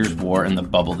York Rangers wore in the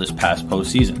bubble this past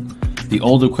postseason. The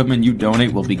old equipment you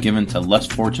donate will be given to less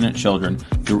fortunate children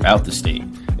throughout the state.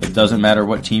 It doesn't matter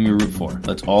what team you root for.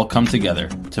 Let's all come together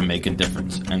to make a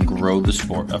difference and grow the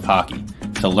sport of hockey.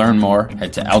 To learn more,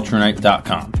 head to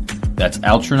Ultranite.com. That's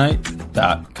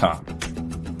Ultranite.com.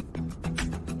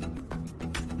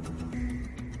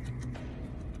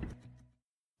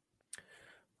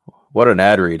 What an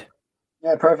ad read.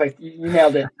 Yeah, perfect. You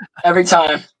nailed it every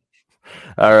time.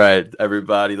 All right,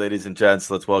 everybody, ladies and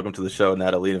gents, let's welcome to the show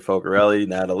Natalina Focarelli.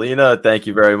 Natalina, thank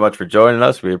you very much for joining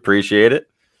us. We appreciate it.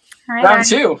 All right, Round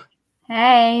two.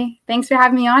 Hey, thanks for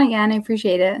having me on again. I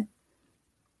appreciate it.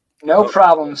 No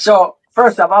problem. So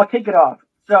first up, I'll kick it off.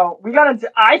 So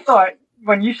I thought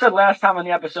when you said last time on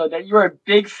the episode that you were a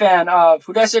big fan of,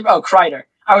 who did I say? Oh, Kreider.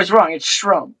 I was wrong. It's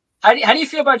Strome. How do you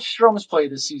feel about Strome's play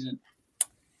this season?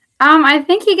 I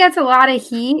think he gets a lot of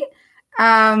heat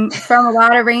from a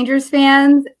lot of Rangers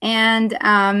fans. And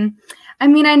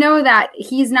I know that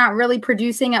he's not really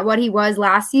producing at what he was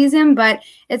last season, but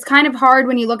it's kind of hard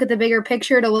when you look at the bigger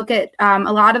picture to look at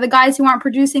a lot of the guys who aren't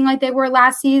producing like they were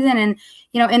last season. And,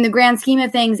 in the grand scheme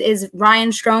of things, is Ryan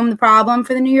Strome the problem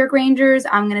for the New York Rangers?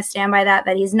 I'm going to stand by that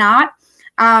he's not.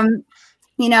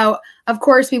 Of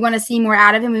course, we want to see more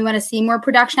out of him. We want to see more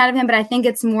production out of him. But I think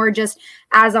it's more just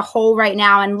as a whole right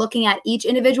now and looking at each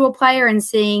individual player and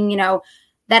seeing,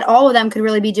 that all of them could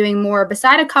really be doing more.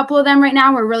 Beside a couple of them right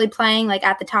now, we're really playing like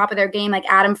at the top of their game. Like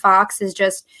Adam Fox is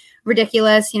just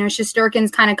ridiculous.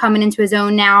 Shesterkin's kind of coming into his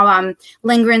own now.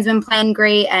 Lindgren's been playing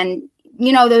great. And,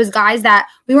 those guys that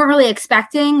we weren't really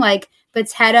expecting, like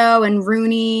Boteto and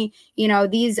Rooney,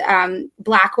 these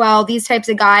Blackwell, these types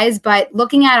of guys. But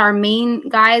looking at our main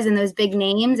guys and those big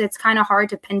names, it's kind of hard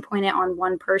to pinpoint it on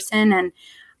one person. And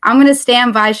I'm going to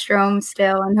stand by Strome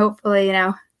still. And hopefully,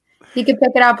 he could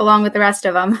pick it up along with the rest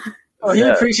of them. Oh, he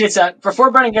appreciates that. Before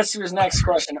Brennan gets to his next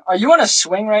question, are you on a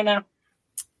swing right now?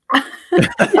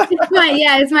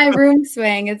 It's my room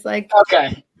swing. It's like...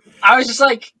 Okay. I was just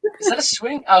like, is that a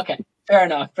swing? Okay. Fair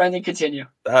enough. Brendan, continue.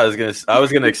 I was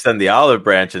gonna extend the olive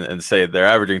branch and say they're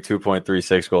averaging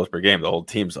 2.36 goals per game. The whole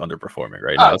team's underperforming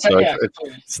right now. So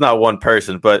it's not one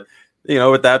person. But,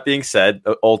 with that being said,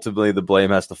 ultimately the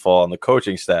blame has to fall on the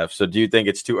coaching staff. So do you think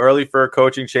it's too early for a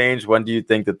coaching change? When do you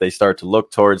think that they start to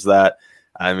look towards that?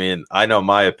 I know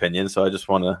my opinion, so I just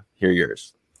want to hear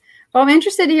yours. Well, I'm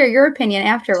interested to hear your opinion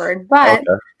afterward. But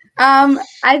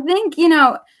I think,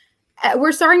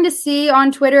 we're starting to see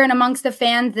on Twitter and amongst the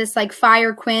fans this like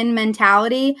fire Quinn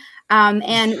mentality.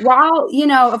 And while,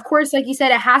 of course, like you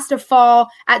said, it has to fall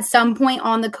at some point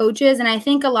on the coaches. And I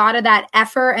think a lot of that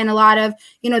effort and a lot of,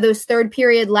 those third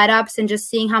period let ups and just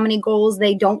seeing how many goals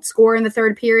they don't score in the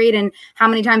third period and how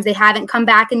many times they haven't come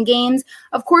back in games.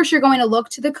 Of course, you're going to look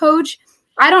to the coach.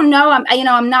 I don't know.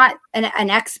 I'm not an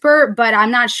expert, but I'm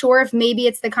not sure if maybe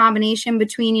it's the combination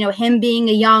between, him being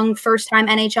a young first-time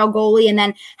NHL goalie and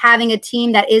then having a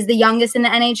team that is the youngest in the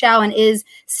NHL and is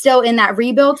still in that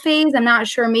rebuild phase. I'm not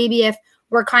sure maybe if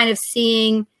we're kind of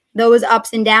seeing those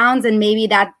ups and downs and maybe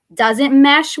that doesn't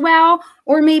mesh well,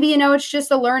 or maybe, it's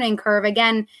just a learning curve.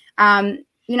 Again,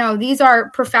 these are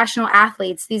professional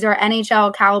athletes. These are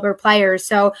NHL caliber players.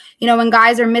 So, when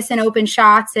guys are missing open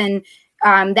shots and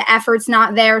the effort's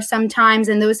not there sometimes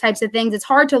and those types of things, it's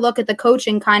hard to look at the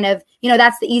coaching kind of,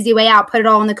 that's the easy way out, put it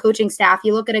all on the coaching staff.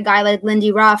 You look at a guy like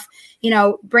Lindy Ruff,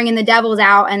 bringing the Devils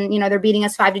out and, they're beating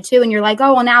us 5-2 and you're like,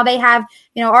 oh, well, now they have,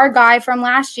 our guy from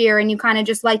last year, and you kind of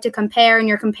just like to compare, and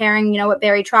you're comparing, what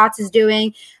Barry Trotz is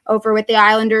doing over with the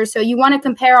Islanders. So you want to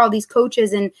compare all these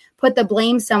coaches and put the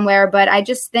blame somewhere. But I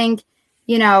just think,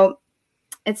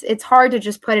 it's hard to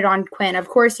just put it on Quinn. Of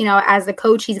course, as the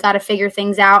coach, he's got to figure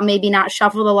things out, maybe not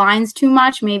shuffle the lines too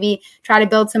much, maybe try to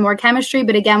build some more chemistry.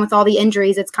 But again, with all the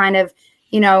injuries, it's kind of,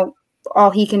 all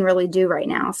he can really do right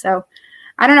now. So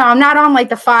I don't know. I'm not on like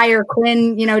the fire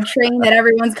Quinn, train that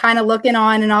everyone's kind of looking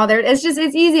on and all there. It's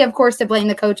easy, of course, to blame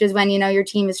the coaches when, your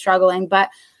team is struggling. But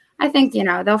I think,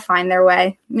 they'll find their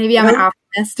way. Maybe I'm an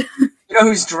optimist. You know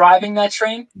who's driving that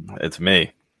train? It's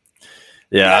me.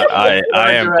 Yeah,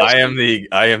 I am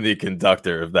the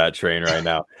conductor of that train right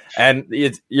now. And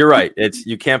you're right.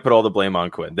 You can't put all the blame on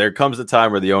Quinn. There comes a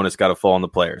time where the onus got to fall on the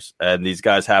players, and these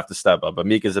guys have to step up.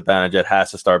 Mika Zibanejad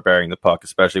has to start bearing the puck,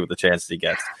 especially with the chances he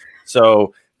gets.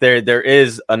 So there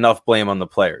is enough blame on the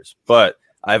players. But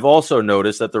I've also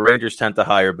noticed that the Rangers tend to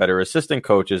hire better assistant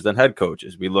coaches than head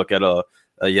coaches. We look at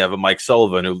you have a Mike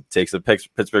Sullivan who takes the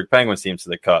Pittsburgh Penguins teams to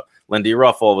the Cup. Lindy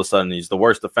Ruff, all of a sudden, he's the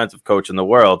worst defensive coach in the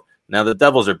world. Now the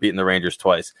Devils are beating the Rangers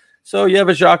twice. So you have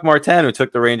a Jacques Martin who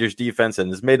took the Rangers defense and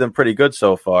has made them pretty good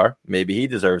so far. Maybe he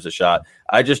deserves a shot.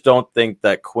 I just don't think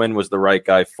that Quinn was the right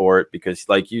guy for it because,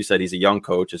 like you said, he's a young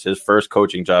coach. It's his first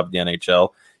coaching job in the NHL.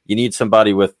 You need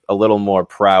somebody with a little more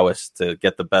prowess to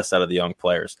get the best out of the young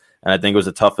players. And I think it was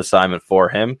a tough assignment for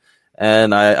him.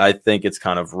 And I think it's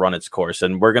kind of run its course.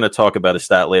 And we're going to talk about a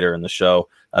stat later in the show.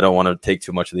 I don't want to take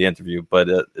too much of the interview, but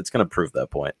it's going to prove that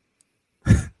point.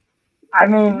 I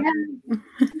mean,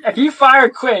 if you fire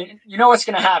Quinn, you know what's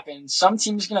going to happen. Some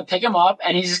team's going to pick him up,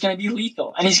 and he's just going to be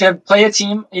lethal. And he's going to play a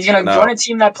team. He's going to join a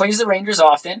team that plays the Rangers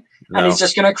often, and he's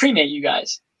just going to cremate you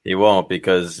guys. He won't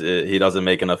because he doesn't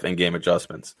make enough in-game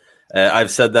adjustments.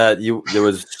 I've said that it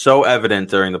was so evident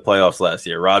during the playoffs last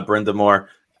year. Rod Brind'Amour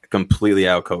completely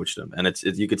outcoached him, and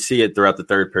you could see it throughout the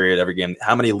third period every game.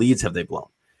 How many leads have they blown?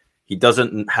 He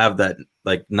doesn't have that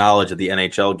knowledge of the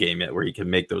NHL game yet, where he can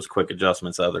make those quick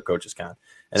adjustments that other coaches can.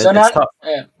 And it's tough.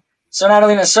 Yeah. So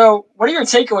Natalina, what are your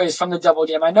takeaways from the Devil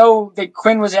game? I know that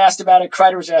Quinn was asked about it,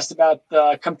 Kreider was asked about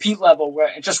the compete level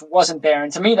where it just wasn't there,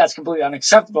 and to me that's completely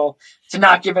unacceptable to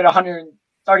not give it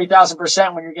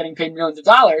 130,000% when you're getting paid millions of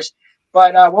dollars.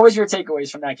 But what was your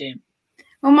takeaways from that game?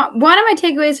 Well, one of my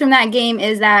takeaways from that game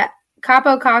is that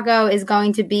Capo Caco is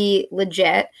going to be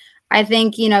legit. I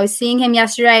think, seeing him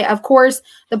yesterday, of course,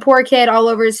 the poor kid all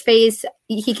over his face,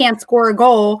 he can't score a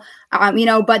goal,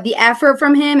 but the effort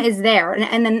from him is there.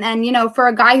 And for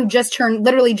a guy who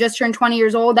literally just turned 20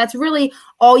 years old, that's really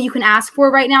all you can ask for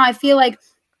right now. I feel like,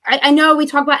 I know we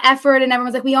talk about effort and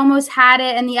everyone's like, we almost had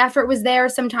it and the effort was there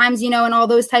sometimes, in all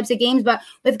those types of games. But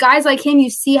with guys like him, you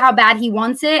see how bad he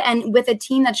wants it. And with a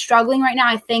team that's struggling right now,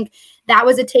 I think that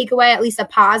was a takeaway, at least a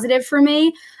positive for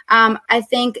me. I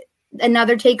think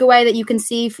another takeaway that you can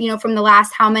see, from the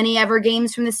last how many ever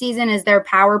games from the season is their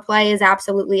power play is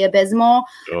absolutely abysmal.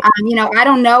 Sure. I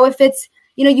don't know if it's,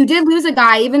 you did lose a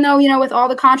guy, even though, with all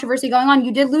the controversy going on,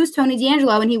 you did lose Tony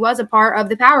DeAngelo, and he was a part of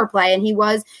the power play, and he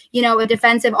was, a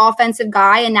defensive, offensive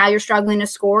guy, and now you're struggling to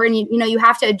score, and you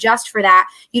have to adjust for that.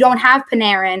 You don't have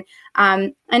Panarin,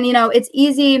 and it's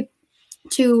easy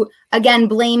to, again,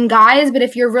 blame guys, but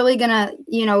if you're really gonna,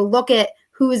 look at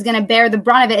who is going to bear the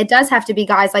brunt of it, it does have to be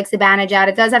guys like Zibanejad.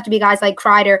 It does have to be guys like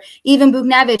Kreider. Even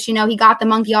Buchnevich, he got the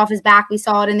monkey off his back. We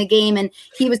saw it in the game, and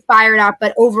he was fired up.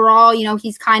 But overall,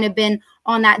 he's kind of been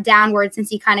on that downward since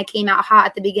he kind of came out hot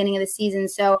at the beginning of the season.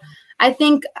 So I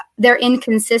think their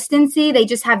inconsistency, they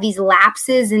just have these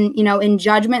lapses in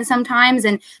judgment sometimes,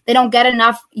 and they don't get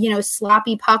enough,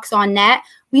 sloppy pucks on net.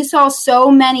 We saw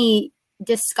so many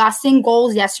disgusting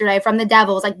goals yesterday from the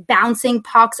Devils, like bouncing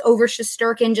pucks over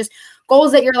Shesterkin, just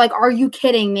goals that you're like, are you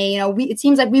kidding me? It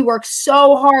seems like we work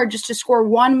so hard just to score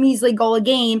one measly goal a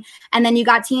game, and then you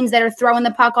got teams that are throwing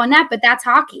the puck on net, but that's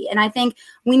hockey. And I think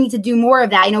we need to do more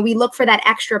of that. We look for that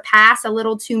extra pass a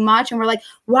little too much, and we're like,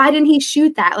 why didn't he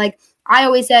shoot that? Like, I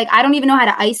always say, I don't even know how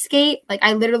to ice skate. Like,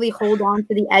 I literally hold on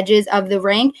to the edges of the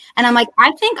rink, and I'm like,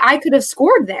 I think I could have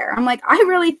scored there. I'm like, I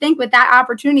really think with that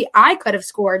opportunity, I could have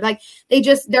scored. Like,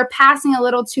 they're passing a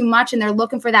little too much, and they're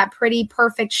looking for that pretty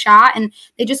perfect shot, and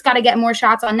they just got to get more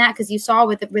shots on net, because you saw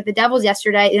with the Devils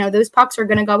yesterday, those pucks are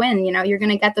going to go in. You're going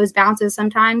to get those bounces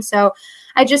sometimes. So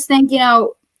I just think,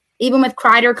 even with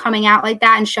Kreider coming out like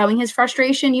that and showing his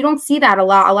frustration, you don't see that a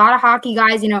lot. A lot of hockey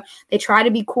guys, they try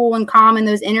to be cool and calm in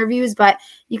those interviews, but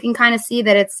you can kind of see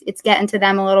that it's getting to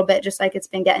them a little bit, just like it's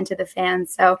been getting to the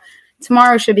fans. So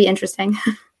tomorrow should be interesting.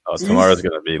 Tomorrow's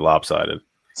going to be lopsided.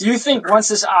 Do you think once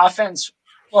this offense,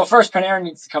 well, first Panarin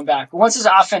needs to come back, but once this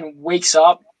offense wakes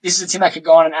up, this is a team that could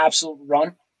go on an absolute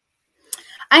run?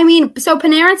 I mean, so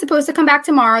Panarin's supposed to come back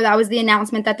tomorrow. That was the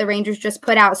announcement that the Rangers just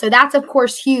put out. So that's, of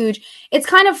course, huge. It's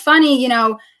kind of funny,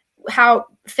 how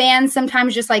fans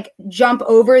sometimes just like jump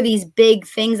over these big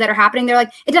things that are happening. They're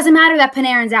like, it doesn't matter that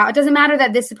Panarin's out. It doesn't matter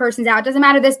that this person's out. It doesn't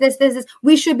matter this.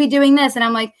 We should be doing this. And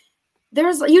I'm like,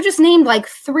 you just named like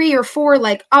 3 or 4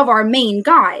 like of our main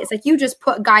guys. Like, you just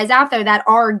put guys out there that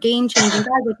are game changing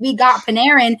guys. Like, we got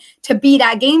Panarin to be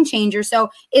that game changer. So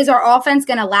is our offense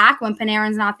going to lack when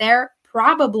Panarin's not there?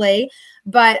 Probably.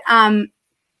 But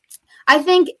I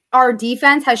think our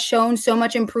defense has shown so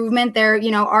much improvement there.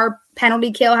 Our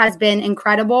penalty kill has been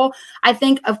incredible. I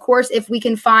think, of course, if we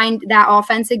can find that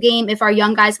offensive game, if our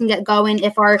young guys can get going,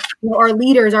 if our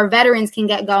leaders, our veterans can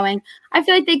get going, I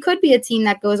feel like they could be a team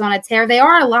that goes on a tear. They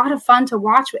are a lot of fun to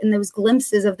watch in those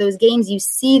glimpses of those games. You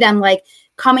see them like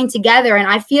coming together, and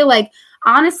I feel like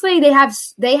honestly they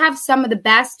have some of the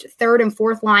best third and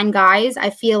fourth line guys, I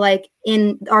feel like,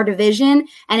 in our division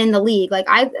and in the league. Like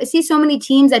I see so many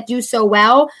teams that do so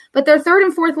well, but their third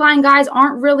and fourth line guys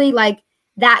aren't really like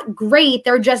that great.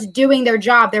 They're just doing their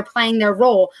job. They're playing their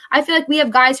role. I feel like we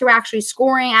have guys who are actually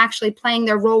scoring, actually playing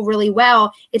their role really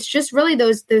well. It's just really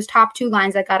those top two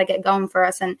lines that got to get going for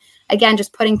us. And again,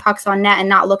 just putting pucks on net and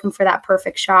not looking for that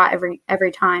perfect shot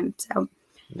every time. So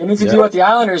they need to do what the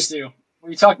Islanders do.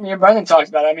 Me and Brendan talked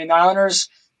about it. I mean, the Islanders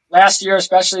last year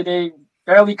especially, they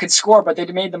barely could score, but they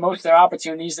made the most of their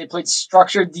opportunities. They played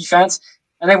structured defense,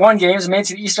 and they won games and made it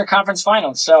to the Eastern Conference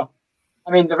Finals. So,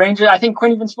 I mean, the Rangers, I think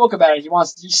Quinn even spoke about it.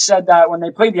 He said that when they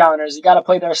played the Islanders, you got to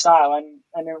play their style.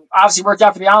 And it obviously worked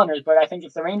out for the Islanders, but I think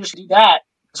if the Rangers could do that,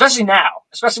 especially now,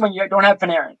 especially when you don't have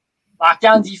Panarin,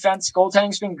 lockdown defense,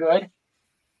 goaltending's been good.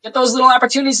 Get those little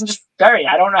opportunities and just bury.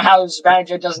 I don't know how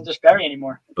Zibanejad doesn't just bury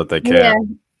anymore. But they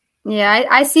can. Yeah,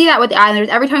 I see that with the Islanders.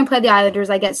 Every time I play the Islanders,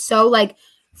 I get so like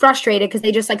frustrated because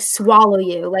they just like swallow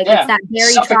you. Like it's that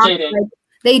very suffocating.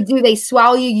 They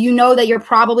swallow you. You know that you're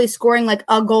probably scoring like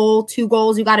a goal, 2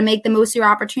 goals. You got to make the most of your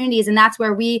opportunities. And that's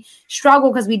where we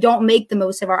struggle because we don't make the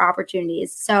most of our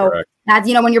opportunities. So that's,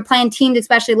 when you're playing teams,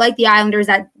 especially like the Islanders,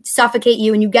 that suffocate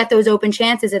you and you get those open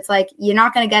chances, it's like you're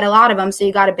not going to get a lot of them. So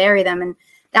you got to bury them. And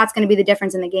that's going to be the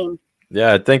difference in the game.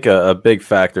 Yeah, I think a big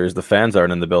factor is the fans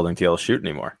aren't in the building to yell shoot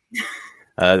anymore.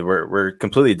 We're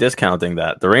completely discounting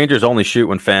that. The Rangers only shoot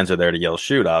when fans are there to yell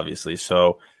shoot, obviously.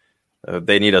 So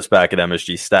they need us back at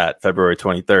MSG Stat, February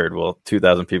 23rd. Well,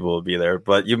 2,000 people will be there.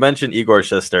 But you mentioned Igor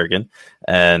Shesterkin,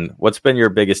 and what's been your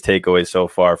biggest takeaway so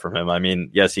far from him? I mean,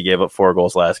 yes, he gave up 4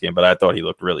 goals last game, but I thought he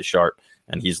looked really sharp,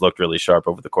 and he's looked really sharp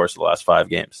over the course of the last 5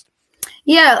 games.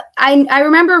 Yeah, I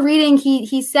remember reading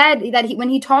he said that when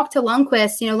he talked to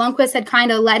Lundqvist, Lundqvist had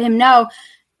kind of let him know,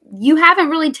 you haven't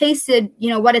really tasted,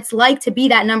 what it's like to be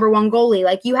that number 1 goalie.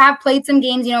 Like you have played some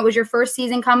games, it was your first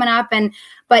season coming up,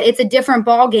 but it's a different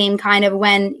ball game kind of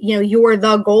when, you're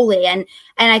the goalie. And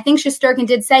I think Shesterkin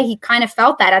did say he kind of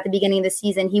felt that at the beginning of the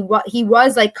season. He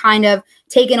was like kind of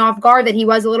taken off guard, that he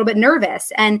was a little bit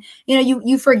nervous. And,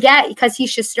 you forget because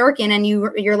he's Shesterkin and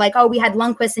you're like, oh, we had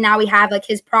Lundqvist and now we have like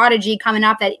his prodigy coming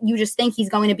up, that you just think he's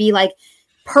going to be like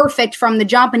perfect from the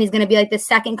jump and he's going to be like the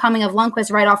second coming of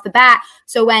Lundqvist right off the bat.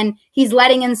 So when he's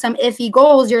letting in some iffy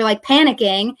goals, you're like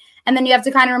panicking. And then you have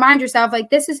to kind of remind yourself, like,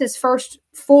 this is his first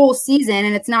full season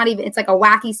and it's like a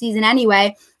wacky season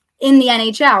anyway in the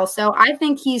NHL. So I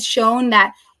think he's shown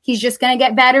that he's just going to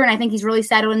get better. And I think he's really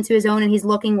settled into his own and he's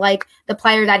looking like the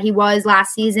player that he was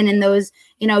last season in those,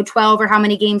 12 or how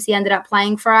many games he ended up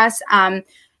playing for us.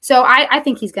 So I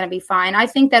think he's going to be fine. I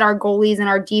think that our goalies and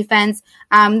our defense,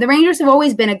 the Rangers have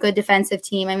always been a good defensive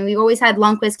team. I mean, we've always had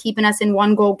Lundqvist keeping us in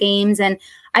 1-goal games. And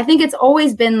I think it's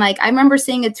always been like, I remember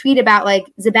seeing a tweet about like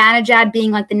Zibanejad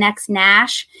being like the next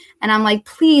Nash. And I'm like,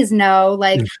 please no.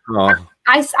 Like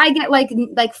I get like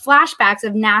flashbacks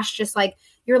of Nash, just like,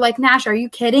 you're like, Nash, are you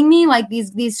kidding me? Like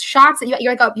these shots that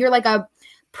you're like a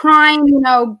prime,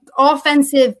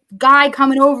 offensive guy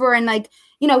coming over and like,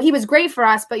 he was great for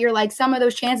us, but you're like some of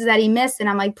those chances that he missed. And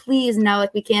I'm like, please no,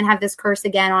 like we can't have this curse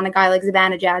again on a guy like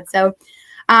Zibanejad. So,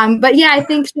 but yeah, I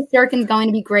think Shesterkin's going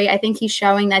to be great. I think he's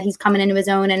showing that he's coming into his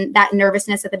own, and that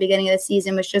nervousness at the beginning of the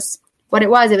season was just what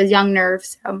it was. It was young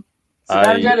nerves. So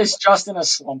Zibanejad is just in a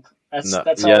slump. That's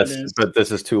all it is. But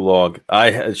this is too long.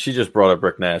 She just brought up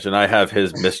Rick Nash, and I have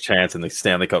his missed chance in the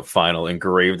Stanley Cup final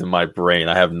engraved in my brain.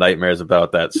 I have nightmares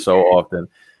about that so often.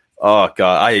 Oh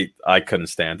God, I couldn't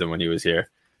stand him when he was here.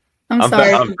 I'm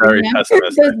sorry. I'm very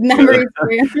pessimistic.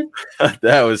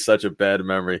 That was such a bad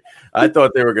memory. I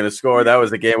thought they were going to score. That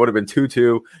was the game. Would have been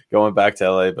 2-2 going back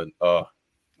to LA, but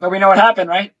But we know what happened,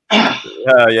 right?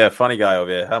 Yeah, funny guy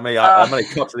over here. How many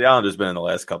cups have the Islanders been in the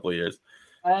last couple of years?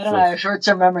 I don't know.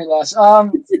 Short-term memory loss.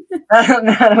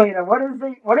 Natalina,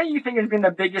 what do you think has been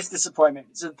the biggest disappointment?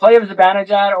 Is it the play of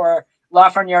Zibanejad or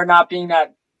Lafreniere not being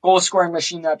that goal-scoring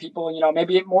machine that people,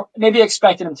 maybe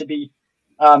expected him to be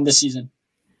this season?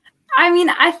 I mean,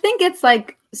 I think it's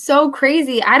like so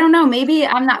crazy. I don't know. Maybe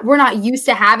we're not used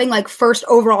to having like first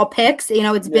overall picks.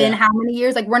 It's been how many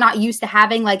years? Like we're not used to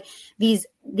having like these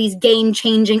game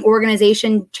changing,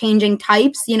 organization changing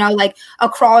types, like a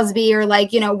Crosby or like,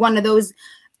 one of those,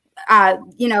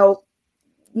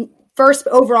 first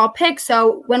overall picks.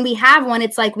 So when we have one,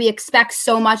 it's like we expect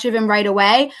so much of him right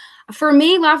away. For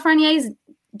me, Lafreniere's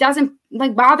doesn't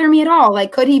like bother me at all.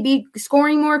 Like, could he be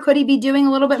scoring more? Could he be doing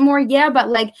a little bit more? Yeah, but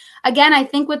like, again, I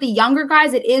think with the younger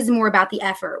guys, it is more about the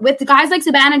effort. With the guys like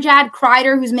Zibanejad,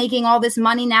 Kreider, who's making all this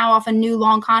money now off a new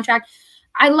long contract,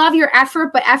 I love your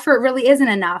effort, but effort really isn't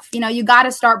enough. You know, you got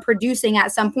to start producing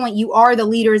at some point. You are the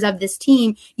leaders of this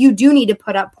team. You do need to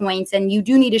put up points, and you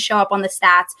do need to show up on the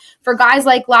stats. For guys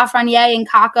like Lafreniere and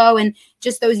Kako and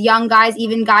just those young guys,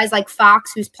 even guys like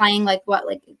Fox, who's playing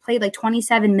played like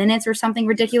 27 minutes or something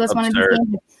ridiculous. One of these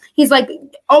games. He's like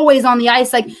always on the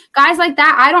ice. Like guys like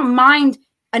that, I don't mind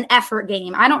an effort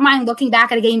game. I don't mind looking back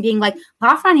at a game being like,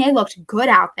 Lafreniere looked good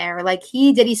out there. Like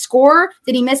did he score?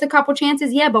 Did he miss a couple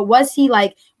chances? Yeah, but was he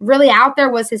like really out there?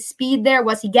 Was his speed there?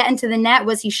 Was he getting to the net?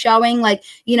 Was he showing like,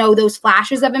 you know, those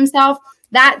flashes of himself?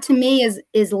 That to me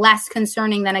is less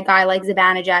concerning than a guy like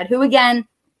Zibanejad, who again,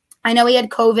 I know he had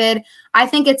COVID. I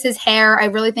think it's his hair. I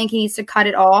really think he needs to cut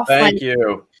it off. Thank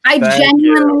you. I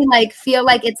genuinely like feel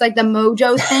like it's like the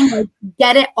mojo thing, like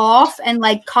get it off and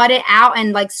like cut it out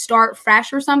and like start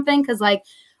fresh or something. Cause like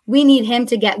we need him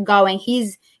to get going.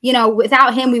 He's, you know,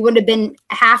 without him, we would have been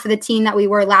half of the team that we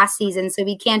were last season. So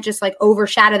we can't just like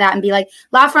overshadow that and be like,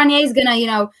 Lafreniere is going to, you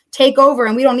know, take over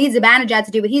and we don't need Zibanejad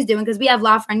to do what he's doing because we have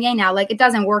Lafreniere now. Like it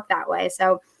doesn't work that way.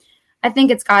 So I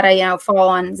think it's got to, you know, fall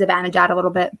on Zibanejad a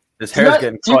little bit. His hair's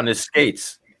getting caught in his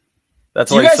skates. That's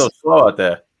why he's so slow out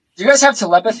there. Do you guys have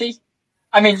telepathy?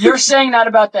 I mean, you're saying that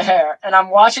about the hair, and I'm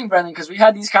watching Brendan because we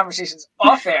had these conversations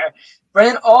off air.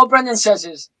 All Brendan says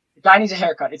is, the guy needs a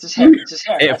haircut. It's his hair. It's his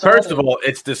hair. Hey, first of all,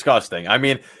 it's disgusting. I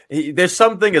mean, there's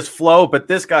something as flow, but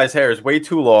this guy's hair is way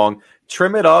too long.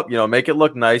 Trim it up, you know, make it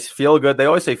look nice, feel good. They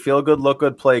always say feel good, look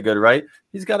good, play good, right?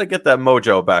 He's got to get that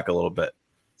mojo back a little bit.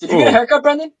 Did you get a haircut,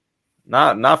 Brendan?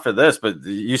 Not for this, but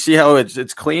you see how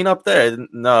it's clean up there.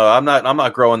 No, I'm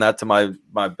not growing that to my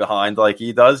behind like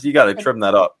he does. You got to trim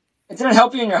that up. It didn't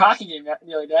help you in your hockey game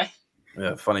the other day.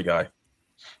 Yeah, funny guy.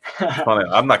 Funny.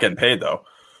 I'm not getting paid though.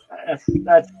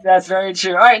 That's very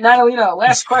true. All right, Natalina,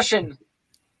 last question.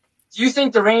 Do you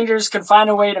think the Rangers can find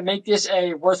a way to make this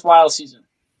a worthwhile season?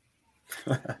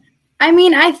 I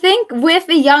mean, I think with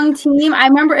a young team, I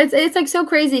remember it's like so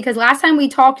crazy because last time we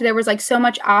talked, there was like so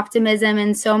much optimism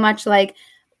and so much like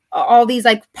all these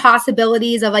like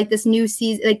possibilities of like this new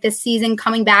season, like this season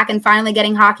coming back and finally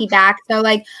getting hockey back. So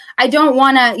like, I don't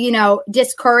want to, you know,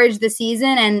 discourage the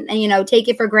season and, you know, take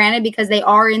it for granted because they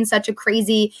are in such a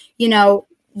crazy, you know,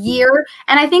 year.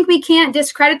 And I think we can't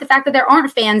discredit the fact that there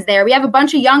aren't fans there. We have a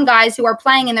bunch of young guys who are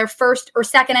playing in their first or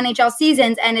second NHL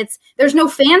seasons and there's no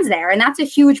fans there. And that's a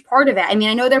huge part of it. I mean,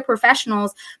 I know they're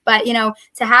professionals, but you know,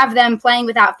 to have them playing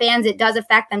without fans, it does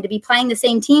affect them. To be playing the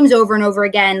same teams over and over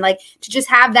again, like to just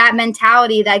have that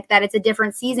mentality that it's a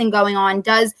different season going on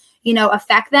does, you know,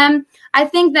 affect them. I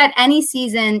think that any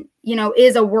season, you know,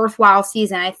 is a worthwhile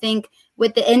season. I think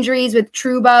with the injuries with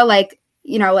Trouba, like,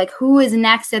 you know, like who is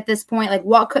next at this point? Like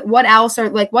what else are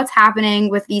like what's happening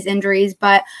with these injuries?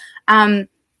 But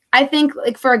I think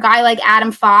like for a guy like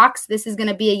Adam Fox, this is going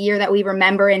to be a year that we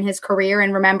remember in his career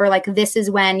and remember like this is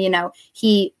when, you know,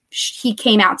 he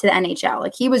came out to the NHL.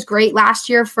 Like he was great last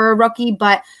year for a rookie,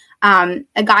 but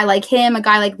a guy like him, a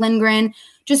guy like Lindgren,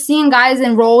 just seeing guys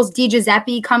in roles,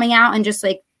 DiGiuseppe coming out and just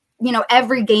like, you know,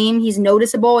 every game he's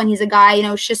noticeable and he's a guy, you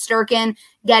know, Shesterkin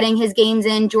getting his games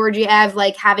in, Georgiev,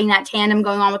 like having that tandem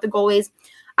going on with the goalies.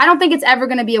 I don't think it's ever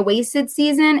going to be a wasted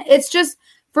season. It's just,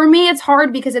 for me, it's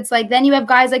hard because it's like, then you have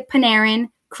guys like Panarin,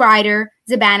 Kreider,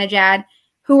 Zibanejad,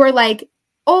 who are like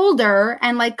older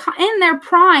and like in their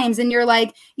primes. And you're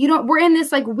like, we're in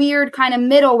this like weird kind of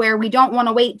middle where we don't want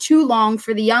to wait too long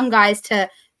for the young guys to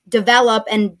develop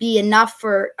and be enough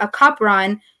for a cup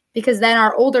run, because then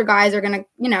our older guys are going to,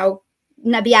 you know,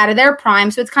 not be out of their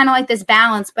prime. So it's kind of like this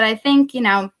balance. But I think, you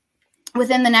know,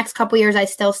 within the next couple years, I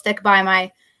still stick by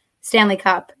my Stanley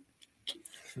Cup.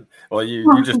 Well, you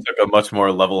just took a much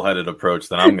more level-headed approach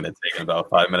than I'm going to take in about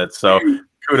 5 minutes. So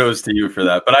kudos to you for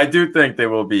that. But I do think they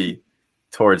will be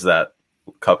towards that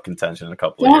cup contention in a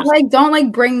couple of years.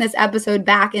 Don't bring this episode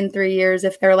back in 3 years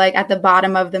if they're like at the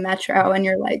bottom of the Metro and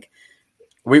you're like,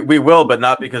 We will, but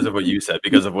not because of what you said,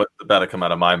 because of what's about to come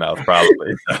out of my mouth,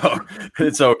 probably. So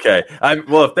it's okay.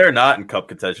 Well, if they're not in cup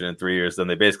contention in 3 years, then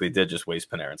they basically did just waste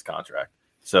Panarin's contract.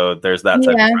 So there's that type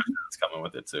of pressure that's coming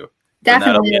with it too.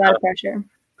 Definitely a lot of pressure.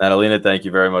 Natalina, thank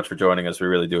you very much for joining us. We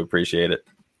really do appreciate it.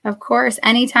 Of course.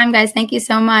 Anytime, guys. Thank you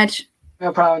so much.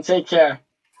 No problem. Take care.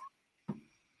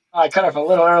 I cut off a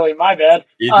little early. My bad.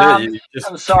 You did. You just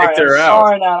I'm sorry. kicked her I'm out.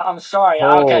 sorry now. I'm sorry.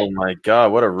 Oh, okay. my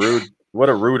God. What a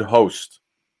rude host.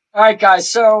 All right, guys.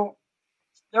 So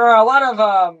there are a lot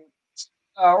of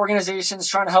organizations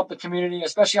trying to help the community,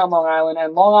 especially on Long Island.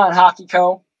 And Long Island Hockey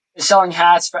Co. is selling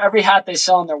hats. For every hat they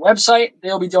sell on their website,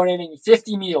 they'll be donating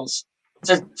 50 meals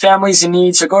to families in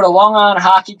need. So go to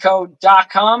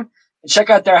longislandhockeyco.com and check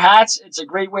out their hats. It's a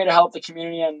great way to help the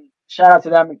community, and shout out to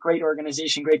them. A great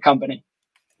organization, great company.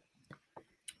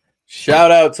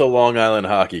 Shout out to Long Island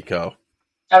Hockey Co.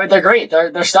 I mean, they're great.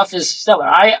 Their stuff is stellar.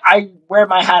 I wear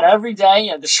my hat every day,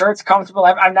 and the shirt's comfortable.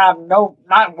 I have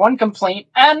not one complaint,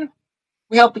 and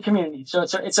we help the community. So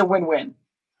it's a win-win.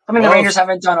 Something the Rangers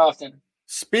haven't done often.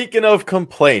 Speaking of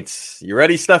complaints, you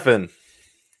ready, Stefan?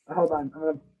 Hold on. I'm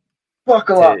going to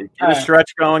buckle up. Get a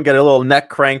stretch going. Get a little neck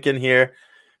crank in here.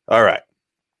 All right.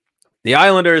 The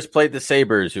Islanders played the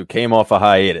Sabres, who came off a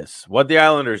hiatus. What'd the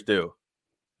Islanders do?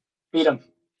 Beat them.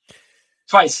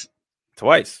 Twice.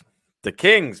 The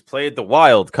Kings played the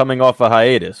Wild coming off a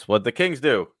hiatus. What'd the Kings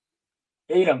do?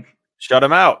 Beat them. Shut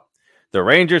them out. The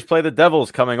Rangers play the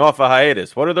Devils coming off a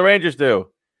hiatus. What do the Rangers do?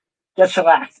 Get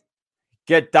shellacked.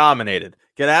 Get dominated.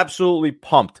 Get absolutely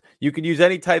pumped. You could use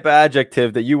any type of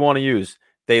adjective that you want to use.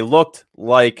 They looked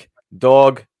like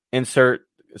dog, insert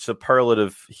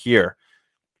superlative here.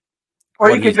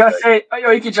 Or you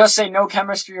could just say no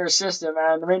chemistry or system,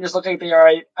 and the Rangers look like they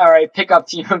are a pickup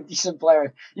team of decent players.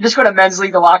 You just go to men's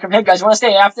league, the locker room. Hey guys, you want to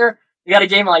stay after? You got a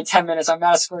game in like 10 minutes. I'm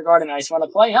Madison Square Garden. I just want to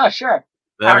play. Oh sure.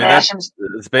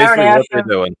 It's basically what they're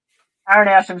doing. Aaron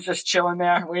Ashton's just chilling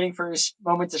there, waiting for his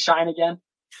moment to shine again.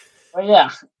 But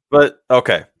yeah. But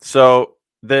okay, so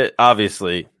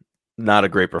obviously not a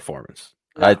great performance.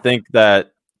 Yeah. I think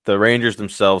that the Rangers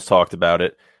themselves talked about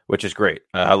it, which is great.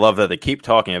 I love that they keep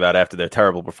talking about after their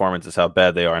terrible performances how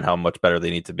bad they are and how much better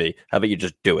they need to be. How about you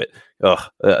just do it?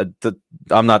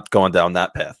 I'm not going down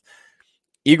that path.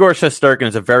 Igor Shesterkin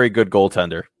is a very good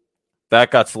goaltender.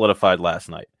 That got solidified last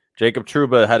night. Jacob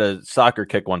Trouba had a soccer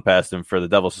kick one past him for the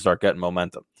Devils to start getting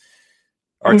momentum.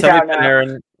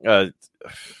 Artemi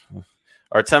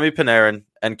Panarin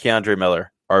and Keandre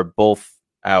Miller are both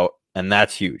out, and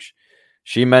that's huge.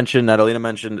 Natalina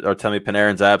mentioned Artemi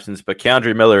Panarin's absence, but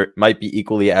Keandre Miller might be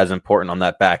equally as important on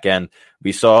that back end.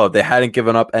 We saw they hadn't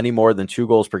given up any more than 2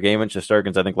 goals per game in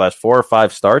Shesterkin's, I think, last 4 or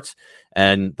 5 starts,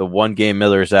 and the one game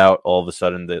Miller's out, all of a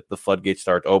sudden the floodgates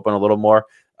start to open a little more.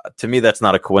 To me, that's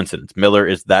not a coincidence. Miller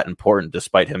is that important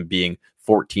despite him being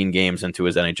 14 games into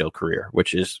his NHL career,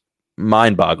 which is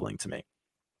mind-boggling to me.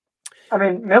 I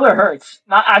mean, Miller hurts.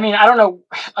 I don't know,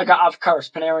 like, of course,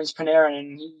 Panarin's Panarin,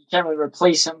 and you can't really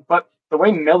replace him, but the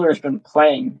way Miller's been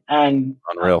playing, and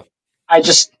unreal.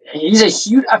 He's a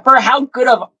huge, for how good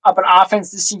of an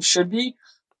offense this team should be,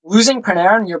 losing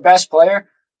Panarin, your best player,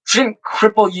 shouldn't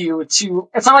cripple you to,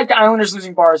 it's not like the Islanders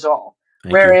losing Barzal,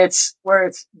 where it's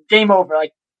game over.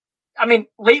 Like, I mean,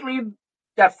 lately,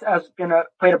 depth has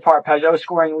played a part. Pajot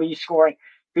scoring, Lee scoring,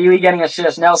 Bailey getting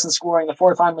assists, Nelson scoring, the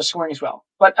fourth line was scoring as well.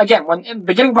 But again, when in the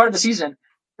beginning part of the season,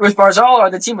 it was Barzal or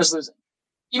the team was losing.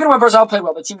 Even when Barzal played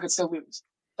well, the team could still lose.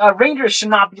 Rangers should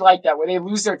not be like that, where they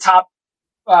lose their top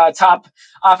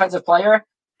offensive player,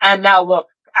 and now look,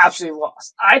 absolutely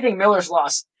lost. I think Miller's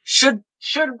loss should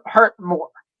hurt more.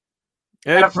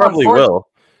 It probably will.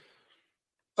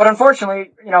 But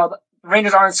unfortunately, the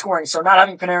Rangers aren't scoring, so not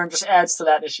having Panarin just adds to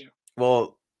that issue.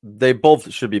 Well, they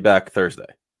both should be back Thursday.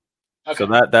 Okay.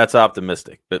 So that's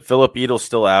optimistic. But Philip Edel's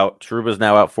still out. Trouba's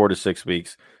now out 4 to 6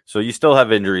 weeks. So you still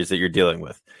have injuries that you're dealing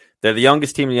with. They're the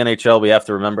youngest team in the NHL. We have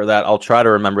to remember that. I'll try to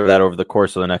remember that over the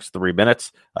course of the next 3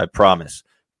 minutes. I promise.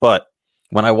 But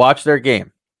when I watch their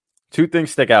game, 2 things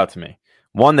stick out to me.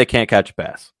 One, they can't catch a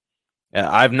pass.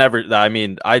 I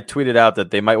tweeted out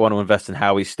that they might want to invest in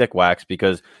Howie's stick wax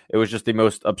because it was just the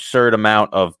most absurd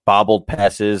amount of bobbled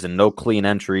passes and no clean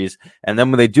entries. And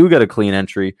then when they do get a clean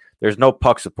entry, there's no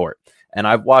puck support. And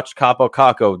I've watched Capo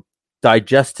Caco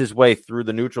digest his way through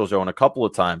the neutral zone a couple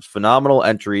of times. Phenomenal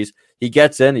entries. He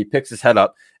gets in, he picks his head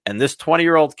up, and this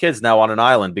 20-year-old kid's now on an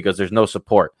island because there's no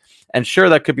support. And sure,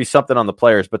 that could be something on the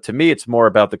players, but to me, it's more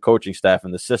about the coaching staff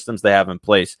and the systems they have in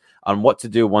place on what to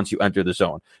do once you enter the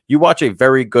zone. You watch a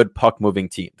very good puck-moving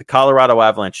team. The Colorado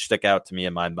Avalanche stick out to me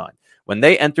in my mind. When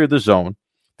they enter the zone,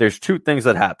 there's 2 things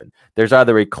that happen. There's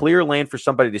either a clear lane for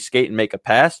somebody to skate and make a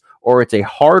pass, or it's a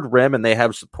hard rim and they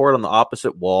have support on the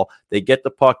opposite wall. They get the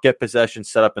puck, get possession,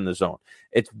 set up in the zone.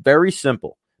 It's very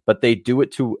simple, but they do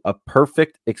it to a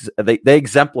perfect, they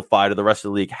exemplify to the rest of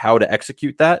the league how to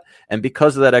execute that. And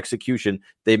because of that execution,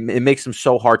 it makes them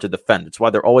so hard to defend. It's why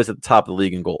they're always at the top of the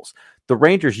league in goals. The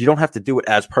Rangers, you don't have to do it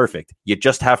as perfect. You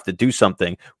just have to do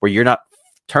something where you're not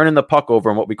turning the puck over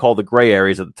in what we call the gray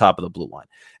areas at the top of the blue line.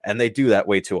 And they do that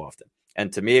way too often.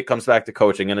 And to me, it comes back to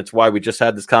coaching. And it's why we just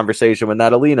had this conversation with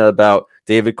Natalina about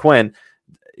David Quinn.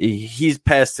 He's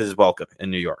past his welcome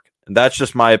in New York. And that's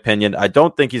just my opinion. I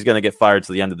don't think he's going to get fired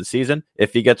to the end of the season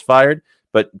if he gets fired.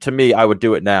 But to me, I would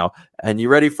do it now. And you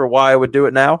ready for why I would do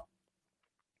it now?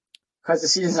 Because the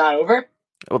season's not over?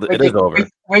 Well, it is over.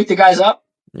 Wake the guys up?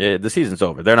 Yeah, the season's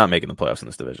over. They're not making the playoffs in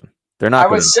this division. They're not.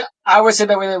 I would say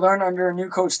that way they learn under a new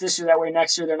coach this year. That way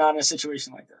next year they're not in a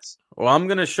situation like this. Well, I'm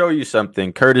going to show you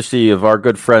something courtesy of our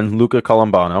good friend Luca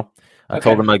Colombano. I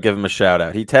told him I'd give him a shout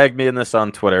out. He tagged me in this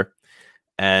on Twitter,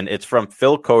 and it's from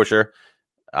Phil Kosher.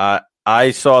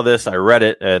 I saw this, I read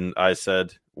it, and I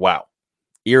said, wow,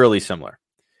 eerily similar.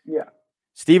 Yeah.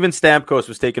 Steven Stamkos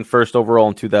was taken first overall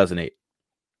in 2008.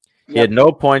 He had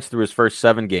no points through his first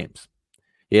 7 games.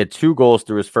 He had 2 goals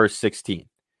through his first 16.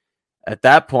 At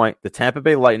that point, the Tampa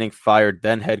Bay Lightning fired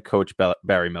then head coach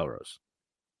Barry Melrose.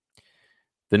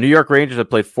 The New York Rangers have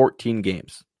played 14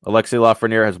 games. Alexei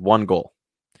Lafreniere has 1 goal.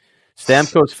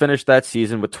 Stamkos finished that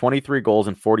season with 23 goals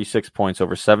and 46 points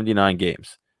over 79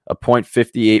 games, a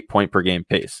 .58 point per game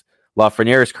pace.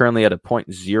 Lafreniere is currently at a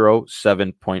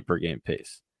 .07 point per game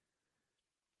pace.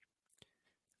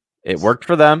 It worked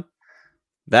for them.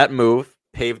 That move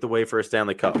paved the way for a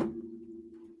Stanley Cup.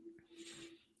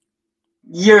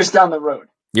 Years down the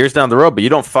road, but you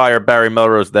don't fire Barry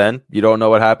Melrose then. You don't know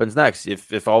what happens next.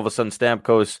 If all of a sudden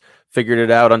Stamkos figured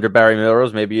it out under Barry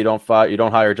Melrose, maybe you don't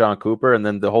hire John Cooper, and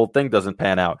then the whole thing doesn't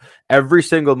pan out. Every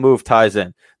single move ties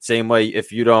in. Same way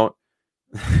if you don't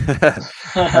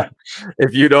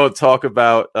if you don't talk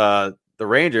about the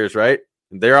Rangers, right?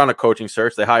 They're on a coaching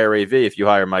search. They hire AV. If you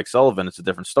hire Mike Sullivan, it's a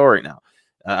different story now.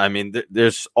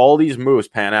 There's all these moves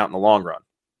pan out in the long run.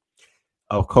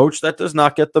 A coach that does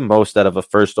not get the most out of a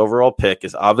first overall pick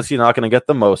is obviously not going to get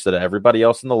the most out of everybody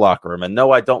else in the locker room. And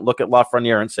no, I don't look at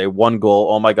Lafreniere and say 1 goal,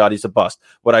 oh my God, he's a bust.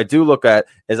 What I do look at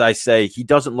is I say he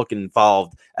doesn't look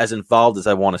involved as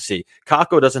I want to see.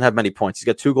 Kakko doesn't have many points. He's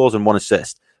got 2 goals and 1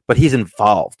 assist, but he's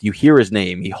involved. You hear his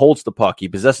name. He holds the puck. He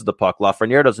possesses the puck.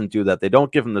 Lafreniere doesn't do that. They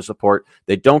don't give him the support.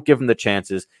 They don't give him the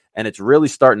chances. And it's really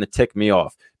starting to tick me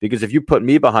off because if you put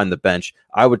me behind the bench,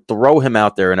 I would throw him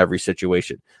out there in every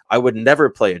situation. I would never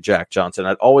play a Jack Johnson.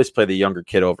 I'd always play the younger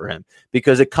kid over him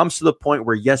because it comes to the point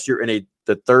where, yes, you're in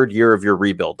the 3rd year of your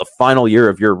rebuild, the final year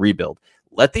of your rebuild.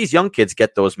 Let these young kids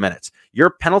get those minutes.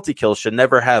 Your penalty kill should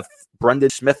never have Brendan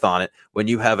Smith on it when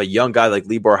you have a young guy like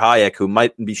Libor Hayek who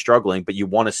might be struggling, but you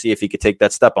want to see if he could take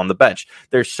that step on the bench.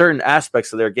 There's certain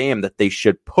aspects of their game that they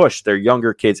should push their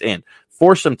younger kids in.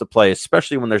 Force them to play,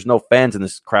 especially when there's no fans in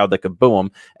this crowd that could boo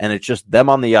them, and it's just them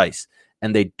on the ice,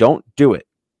 and they don't do it.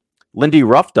 Lindy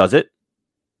Ruff does it.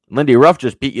 Lindy Ruff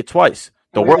just beat you twice.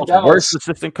 The world's worst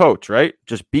assistant coach, right?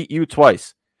 Just beat you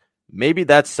twice. Maybe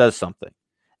that says something.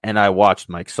 And I watched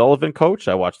Mike Sullivan coach.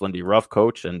 I watched Lindy Ruff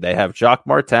coach, and they have Jacques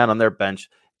Martin on their bench.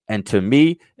 And to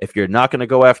me, if you're not going to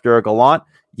go after a Gallant,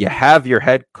 you have your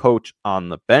head coach on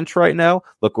the bench right now.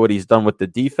 Look what he's done with the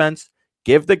defense.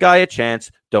 Give the guy a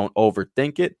chance. Don't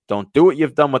overthink it. Don't do what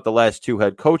you've done with the last 2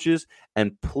 head coaches.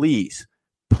 And please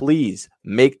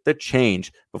make the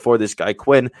change before this guy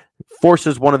Quinn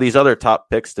forces one of these other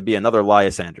top picks to be another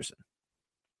Elias Anderson.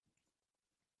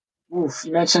 Oof,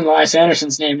 you mentioned Elias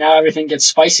Anderson's name. Now everything gets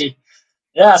spicy.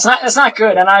 Yeah, it's not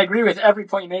good. And I agree with every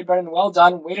point you made, Brendan. Well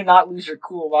done. Way to not lose your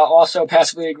cool while also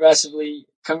passively aggressively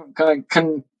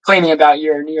complaining about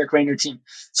your New York Ranger team.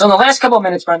 So in the last couple of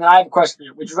minutes, Brendan, I have a question for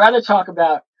you. Would you rather talk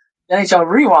about the NHL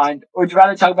Rewind, or would you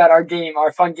rather talk about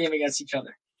our fun game against each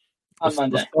other on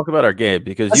Monday? Let's talk about our game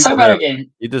because let's talk about our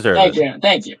game. You deserve it.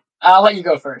 Thank you. I'll let you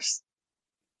go first.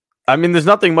 I mean, there's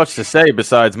nothing much to say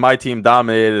besides my team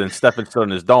dominated and Stefan stood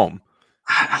in his dome.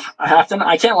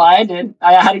 I can't lie. I did.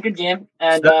 I had a good game.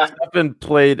 And Stefan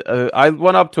played. I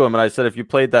went up to him and I said, if you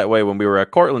played that way when we were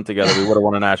at Cortland together, we would have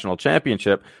won a national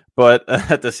championship. But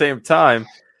at the same time,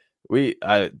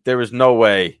 there was no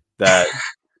way that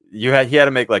he had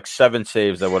to make like 7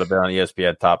 saves that would have been on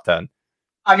ESPN top 10.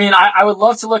 I mean, I would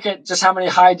love to look at just how many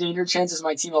high danger chances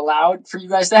my team allowed for you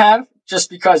guys to have,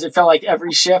 just because it felt like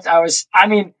every shift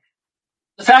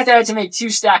the fact that I had to make 2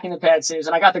 stacking the pad saves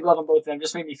and I got the glove on both of them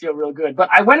just made me feel real good. But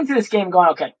I went into this game going,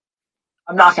 okay,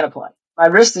 I'm not going to play. My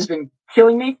wrist has been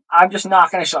killing me. I'm just not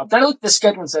going to show up. Then I looked at the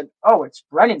schedule and said, oh, it's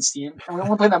Brennan's team, and we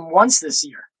only play them once this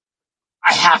year.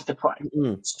 I have to play.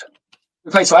 Mm-hmm.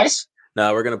 We play twice?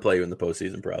 No, we're going to play you in the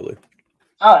postseason probably.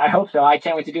 Oh, I hope so. I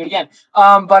can't wait to do it again.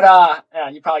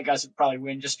 You guys would probably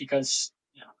win just because,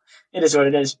 it is what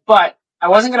it is. But I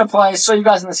wasn't going to play. So you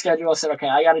guys in the schedule. I said, okay,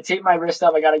 I got to tape my wrist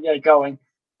up. I got to get it going.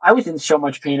 I was in so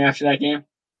much pain after that game.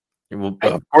 Well,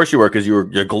 of course you were, because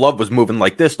your glove was moving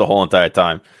like this the whole entire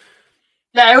time.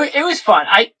 Yeah, it was fun.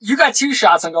 You got 2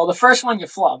 shots on goal. The first one you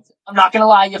flubbed. I'm not going to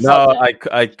lie, you flubbed it.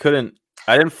 I couldn't.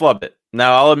 I didn't flub it.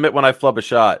 Now, I'll admit when I flub a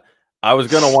shot, I was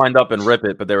going to wind up and rip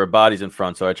it, but there were bodies in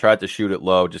front, so I tried to shoot it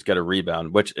low, just get a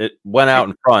rebound, which it went out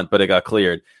in front, but it got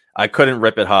cleared. I couldn't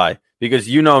rip it high because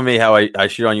you know me how I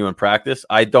shoot on you in practice.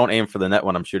 I don't aim for the net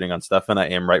when I'm shooting on Stefan. I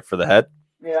aim right for the head.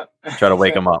 Yeah. Try to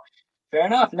wake him up. Fair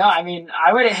enough. No, I mean,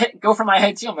 I would go for my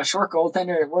head too. I'm a short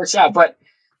goaltender. It works out. But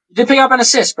you did pick up an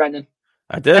assist, Brendan.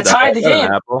 I did. That tied the game.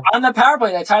 On the power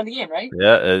play, that tied the game, right?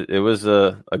 Yeah, it was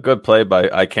a good play by,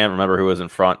 I can't remember who was in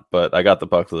front, but I got the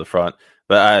puck to the front.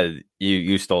 But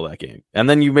you stole that game. And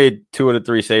then you made 2 out of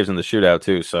 3 saves in the shootout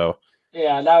too, so.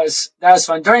 Yeah, that was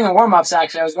fun. During the warm-ups,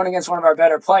 actually, I was going against one of our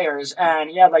better players, and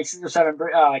he had like 6 or 7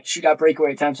 shootout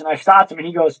breakaway attempts, and I stopped him, and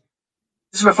he goes,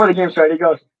 this is before the game started, he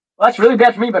goes, well, that's really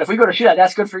bad for me, but if we go to shootout,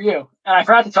 that's good for you. And I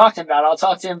forgot to talk to him about it. I'll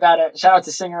talk to him about it. Shout out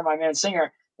to Singer, my man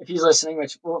Singer, if he's listening,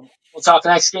 which we'll talk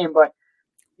next game, but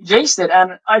he jaced it,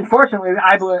 and unfortunately,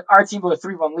 our team blew a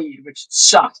 3-1 lead, which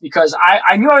sucked, because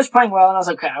I knew I was playing well, and I was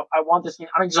like, okay, I want this game.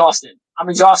 I'm exhausted. I'm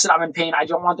in pain. I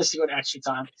don't want this to go to extra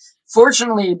time.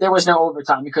 Fortunately, there was no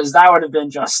overtime, because that would have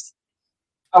been just...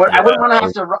 I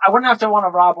wouldn't have to want to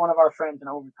rob one of our friends in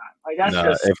overtime. Like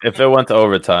that's if it went to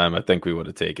overtime, I think we would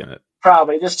have taken it.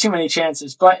 Probably. There's too many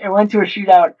chances. But it went to a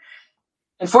shootout.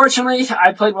 Unfortunately,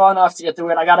 I played well enough to get the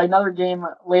win. I got another game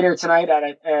later tonight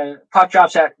at puck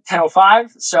drops at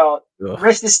 10:05. So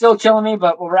wrist is still killing me,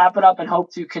 but we'll wrap it up and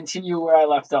hope to continue where I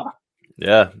left off.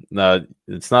 Yeah, no,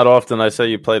 it's not often I say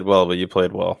you played well, but you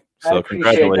played well. So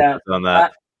congratulations on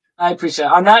that. I appreciate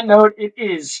it. On that note, it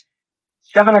is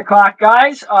 7:00,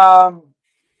 guys.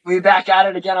 We'll be back at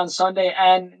it again on Sunday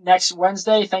and next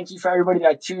Wednesday. Thank you for everybody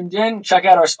that tuned in. Check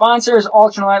out our sponsors,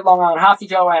 Ultralight, Long Island Hockey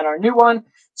Co., and our new one,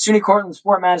 SUNY Cortland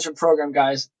Sport Management Program,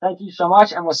 guys. Thank you so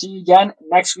much, and we'll see you again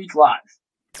next week live.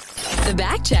 The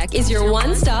Backcheck is your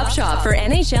one-stop shop for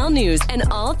NHL news and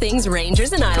all things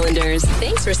Rangers and Islanders.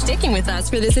 Thanks for sticking with us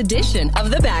for this edition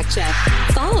of The Backcheck.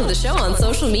 Follow the show on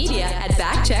social media at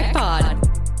Backcheck Pod.